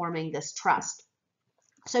critical in forming this trust.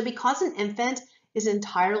 So because an infant is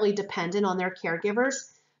entirely dependent on their caregivers,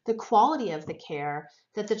 the quality of the care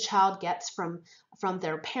that the child gets from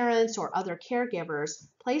their parents or other caregivers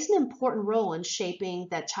plays an important role in shaping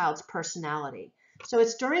that child's personality. So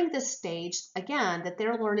it's during this stage, again, that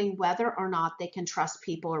they're learning whether or not they can trust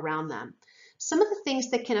people around them. Some of the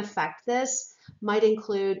things that can affect this might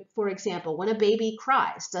include, for example, when a baby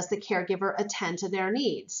cries, does the caregiver attend to their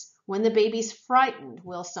needs? When the baby's frightened,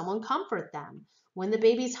 will someone comfort them? When the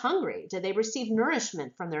baby's hungry, do they receive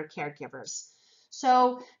nourishment from their caregivers?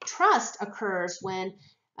 So trust occurs when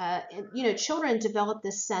children develop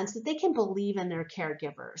this sense that they can believe in their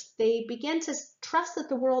caregivers. They begin to trust that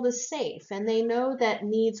the world is safe and they know that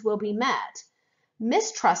needs will be met.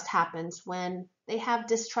 Mistrust happens when they have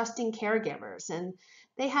distrusting caregivers and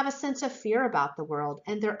they have a sense of fear about the world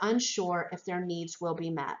and they're unsure if their needs will be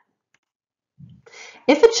met.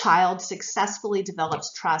 If a child successfully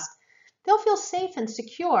develops trust, they'll feel safe and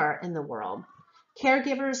secure in the world.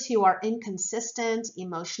 Caregivers who are inconsistent,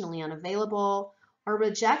 emotionally unavailable, or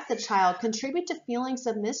reject the child contribute to feelings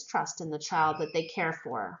of mistrust in the child that they care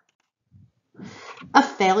for. A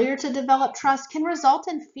failure to develop trust can result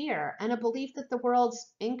in fear and a belief that the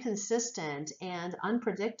world's inconsistent and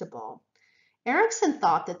unpredictable. Erikson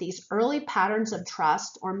thought that these early patterns of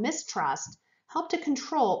trust or mistrust help to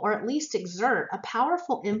control or at least exert a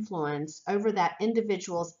powerful influence over that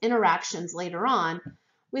individual's interactions later on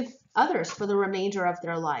with others for the remainder of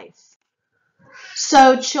their life.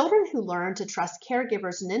 So children who learn to trust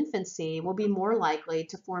caregivers in infancy will be more likely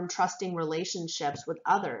to form trusting relationships with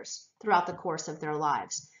others throughout the course of their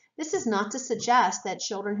lives. This is not to suggest that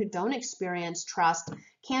children who don't experience trust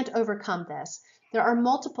can't overcome this. There are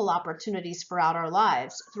multiple opportunities throughout our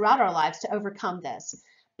lives to overcome this.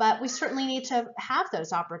 But we certainly need to have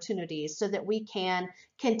those opportunities so that we can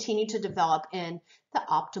continue to develop in the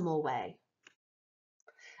optimal way.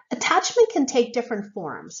 Attachment can take different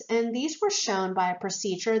forms, and these were shown by a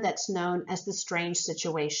procedure that's known as the strange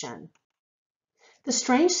situation. The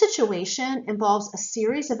strange situation involves a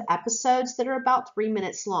series of episodes that are about 3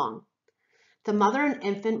 minutes long. The mother and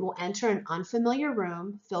infant will enter an unfamiliar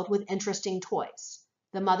room filled with interesting toys.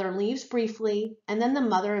 The mother leaves briefly, and then the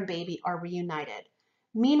mother and baby are reunited.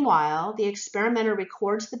 Meanwhile, the experimenter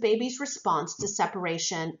records the baby's response to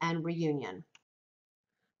separation and reunion.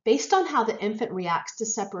 Based on how the infant reacts to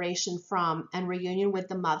separation from and reunion with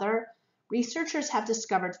the mother, researchers have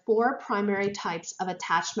discovered 4 primary types of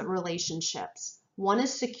attachment relationships. One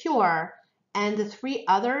is secure, and the 3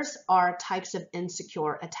 others are types of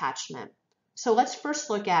insecure attachment. So let's first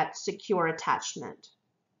look at secure attachment.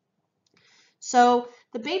 So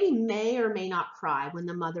the baby may or may not cry when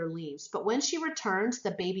the mother leaves, but when she returns,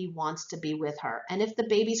 the baby wants to be with her. And if the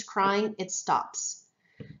baby's crying, it stops.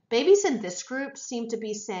 Babies in this group seem to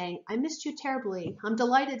be saying, I missed you terribly. I'm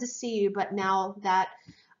delighted to see you, but now that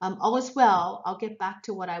all is well, I'll get back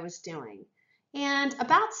to what I was doing. And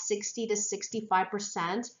about 60 to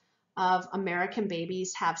 65% of American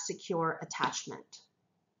babies have secure attachment.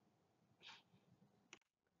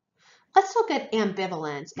 Let's look at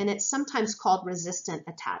ambivalent, and it's sometimes called resistant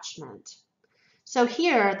attachment. So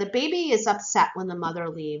here, the baby is upset when the mother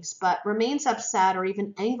leaves, but remains upset or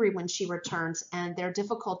even angry when she returns, and they're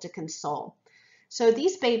difficult to console. So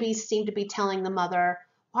these babies seem to be telling the mother,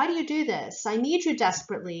 why do you do this? I need you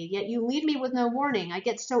desperately, yet you leave me with no warning. I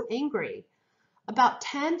get so angry. About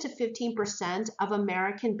 10 to 15% of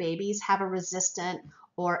American babies have a resistant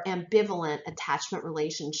or ambivalent attachment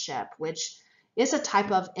relationship, which is a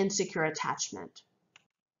type of insecure attachment.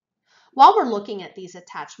 While we're looking at these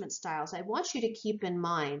attachment styles, I want you to keep in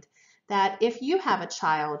mind that if you have a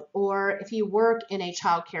child, or if you work in a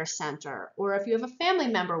child care center, or if you have a family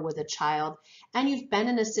member with a child, and you've been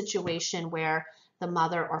in a situation where the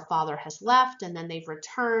mother or father has left and then they've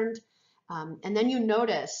returned, and then you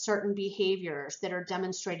notice certain behaviors that are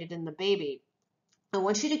demonstrated in the baby, I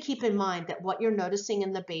want you to keep in mind that what you're noticing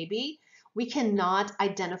in the baby, we cannot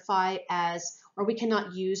identify as, or we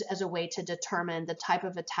cannot use as a way to determine the type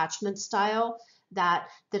of attachment style that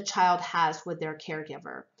the child has with their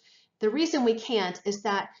caregiver. The reason we can't is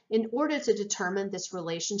that in order to determine this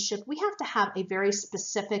relationship, we have to have a very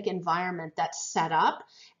specific environment that's set up,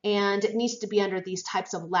 and it needs to be under these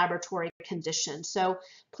types of laboratory conditions. So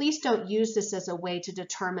please don't use this as a way to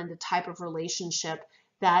determine the type of relationship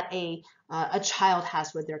that a child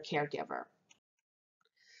has with their caregiver.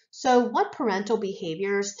 So what parental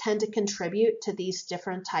behaviors tend to contribute to these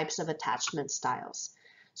different types of attachment styles?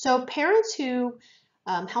 So parents who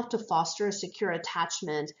help to foster a secure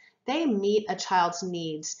attachment, they meet a child's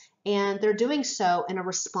needs, and they're doing so in a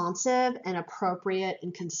responsive and appropriate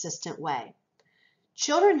and consistent way.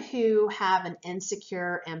 Children who have an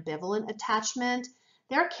insecure, ambivalent attachment,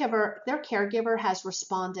 their caregiver has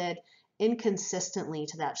responded inconsistently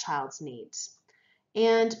to that child's needs.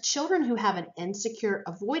 And children who have an insecure,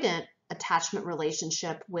 avoidant attachment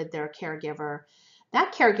relationship with their caregiver,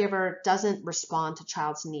 that caregiver doesn't respond to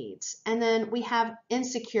child's needs. And then we have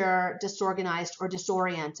insecure, disorganized, or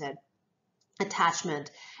disoriented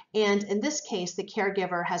attachment. And in this case, the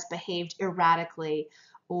caregiver has behaved erratically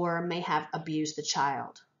or may have abused the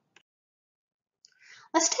child.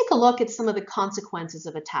 Let's take a look at some of the consequences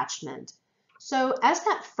of attachment. So as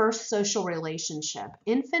that first social relationship,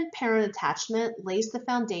 infant-parent attachment lays the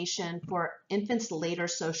foundation for infants' later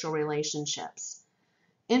social relationships.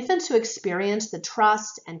 Infants who experience the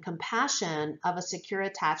trust and compassion of a secure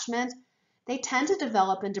attachment, they tend to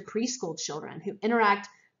develop into preschool children who interact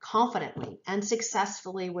confidently and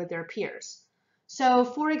successfully with their peers. So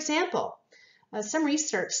for example, some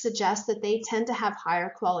research suggests that they tend to have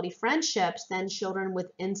higher quality friendships than children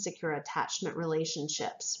with insecure attachment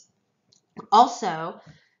relationships. Also,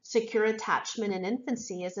 secure attachment in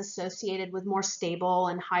infancy is associated with more stable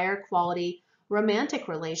and higher quality romantic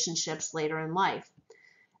relationships later in life.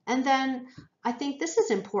 And then I think this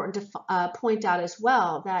is important to point out as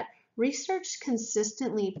well, that research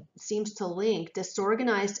consistently seems to link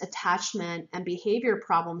disorganized attachment and behavior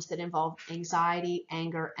problems that involve anxiety,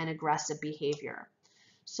 anger, and aggressive behavior.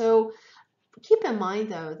 So keep in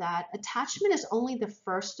mind, though, that attachment is only the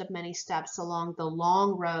first of many steps along the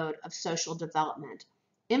long road of social development.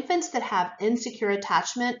 Infants that have insecure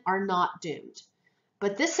attachment are not doomed,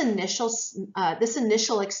 but this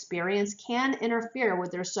initial experience can interfere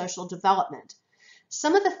with their social development.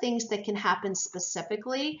 Some of the things that can happen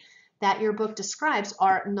specifically that your book describes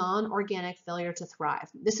are non-organic failure to thrive.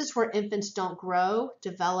 This is where infants don't grow,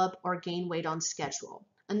 develop, or gain weight on schedule.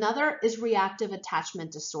 Another is reactive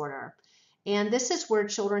attachment disorder. And this is where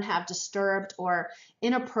children have disturbed or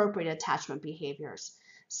inappropriate attachment behaviors.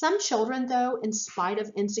 Some children, though, in spite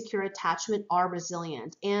of insecure attachment, are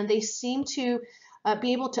resilient, and they seem to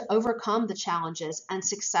be able to overcome the challenges and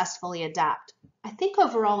successfully adapt. I think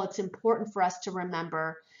overall it's important for us to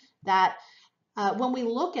remember that when we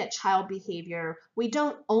look at child behavior, we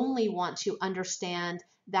don't only want to understand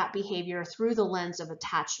that behavior through the lens of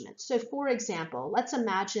attachment. So for example, let's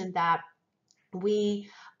imagine that we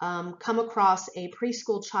come across a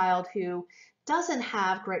preschool child who doesn't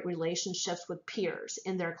have great relationships with peers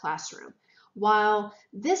in their classroom. While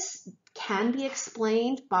this can be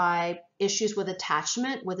explained by issues with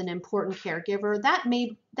attachment with an important caregiver,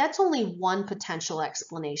 that's only one potential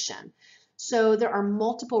explanation. So there are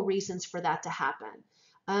multiple reasons for that to happen.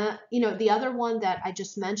 The other one that I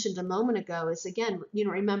just mentioned a moment ago is, again,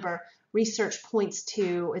 remember, research points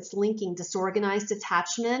to it's linking disorganized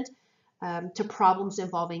attachment to problems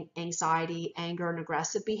involving anxiety, anger, and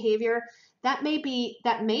aggressive behavior. That may be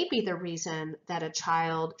the reason that a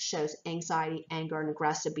child shows anxiety, anger, and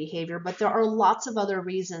aggressive behavior, but there are lots of other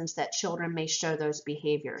reasons that children may show those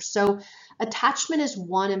behaviors. So attachment is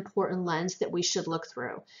one important lens that we should look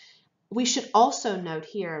through. We should also note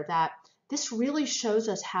here that this really shows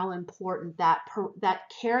us how important that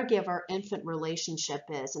caregiver-infant relationship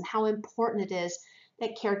is, and how important it is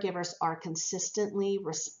that caregivers are consistently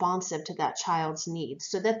responsive to that child's needs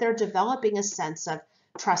so that they're developing a sense of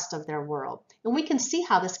trust of their world. And we can see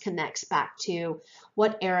how this connects back to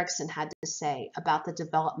what Erikson had to say about the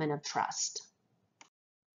development of trust.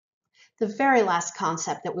 The very last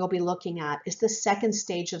concept that we'll be looking at is the second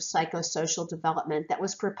stage of psychosocial development that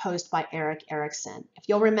was proposed by Erik Erikson. If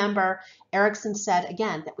you'll remember, Erikson said,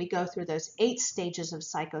 again, that we go through those 8 stages of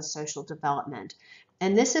psychosocial development.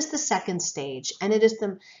 And this is the second stage, and it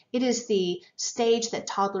is the stage that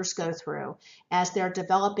toddlers go through as they're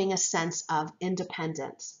developing a sense of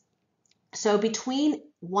independence. So between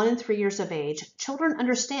 1 and 3 years of age, children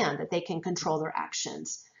understand that they can control their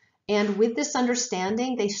actions. And with this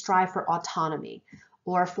understanding, they strive for autonomy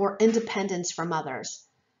or for independence from others.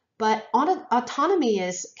 But autonomy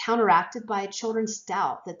is counteracted by children's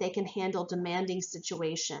doubt that they can handle demanding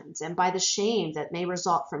situations and by the shame that may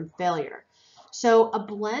result from failure. So a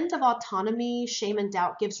blend of autonomy, shame, and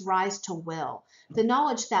doubt gives rise to will, the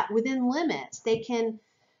knowledge that within limits they can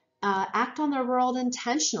act on their world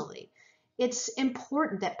intentionally. It's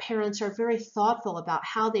important that parents are very thoughtful about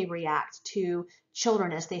how they react to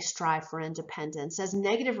children as they strive for independence, as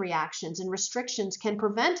negative reactions and restrictions can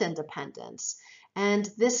prevent independence. And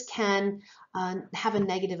this can have a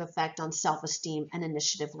negative effect on self-esteem and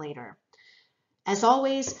initiative later. As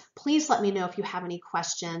always, please let me know if you have any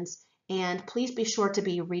questions, and please be sure to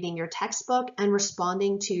be reading your textbook and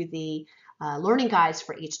responding to the learning guides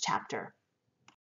for each chapter.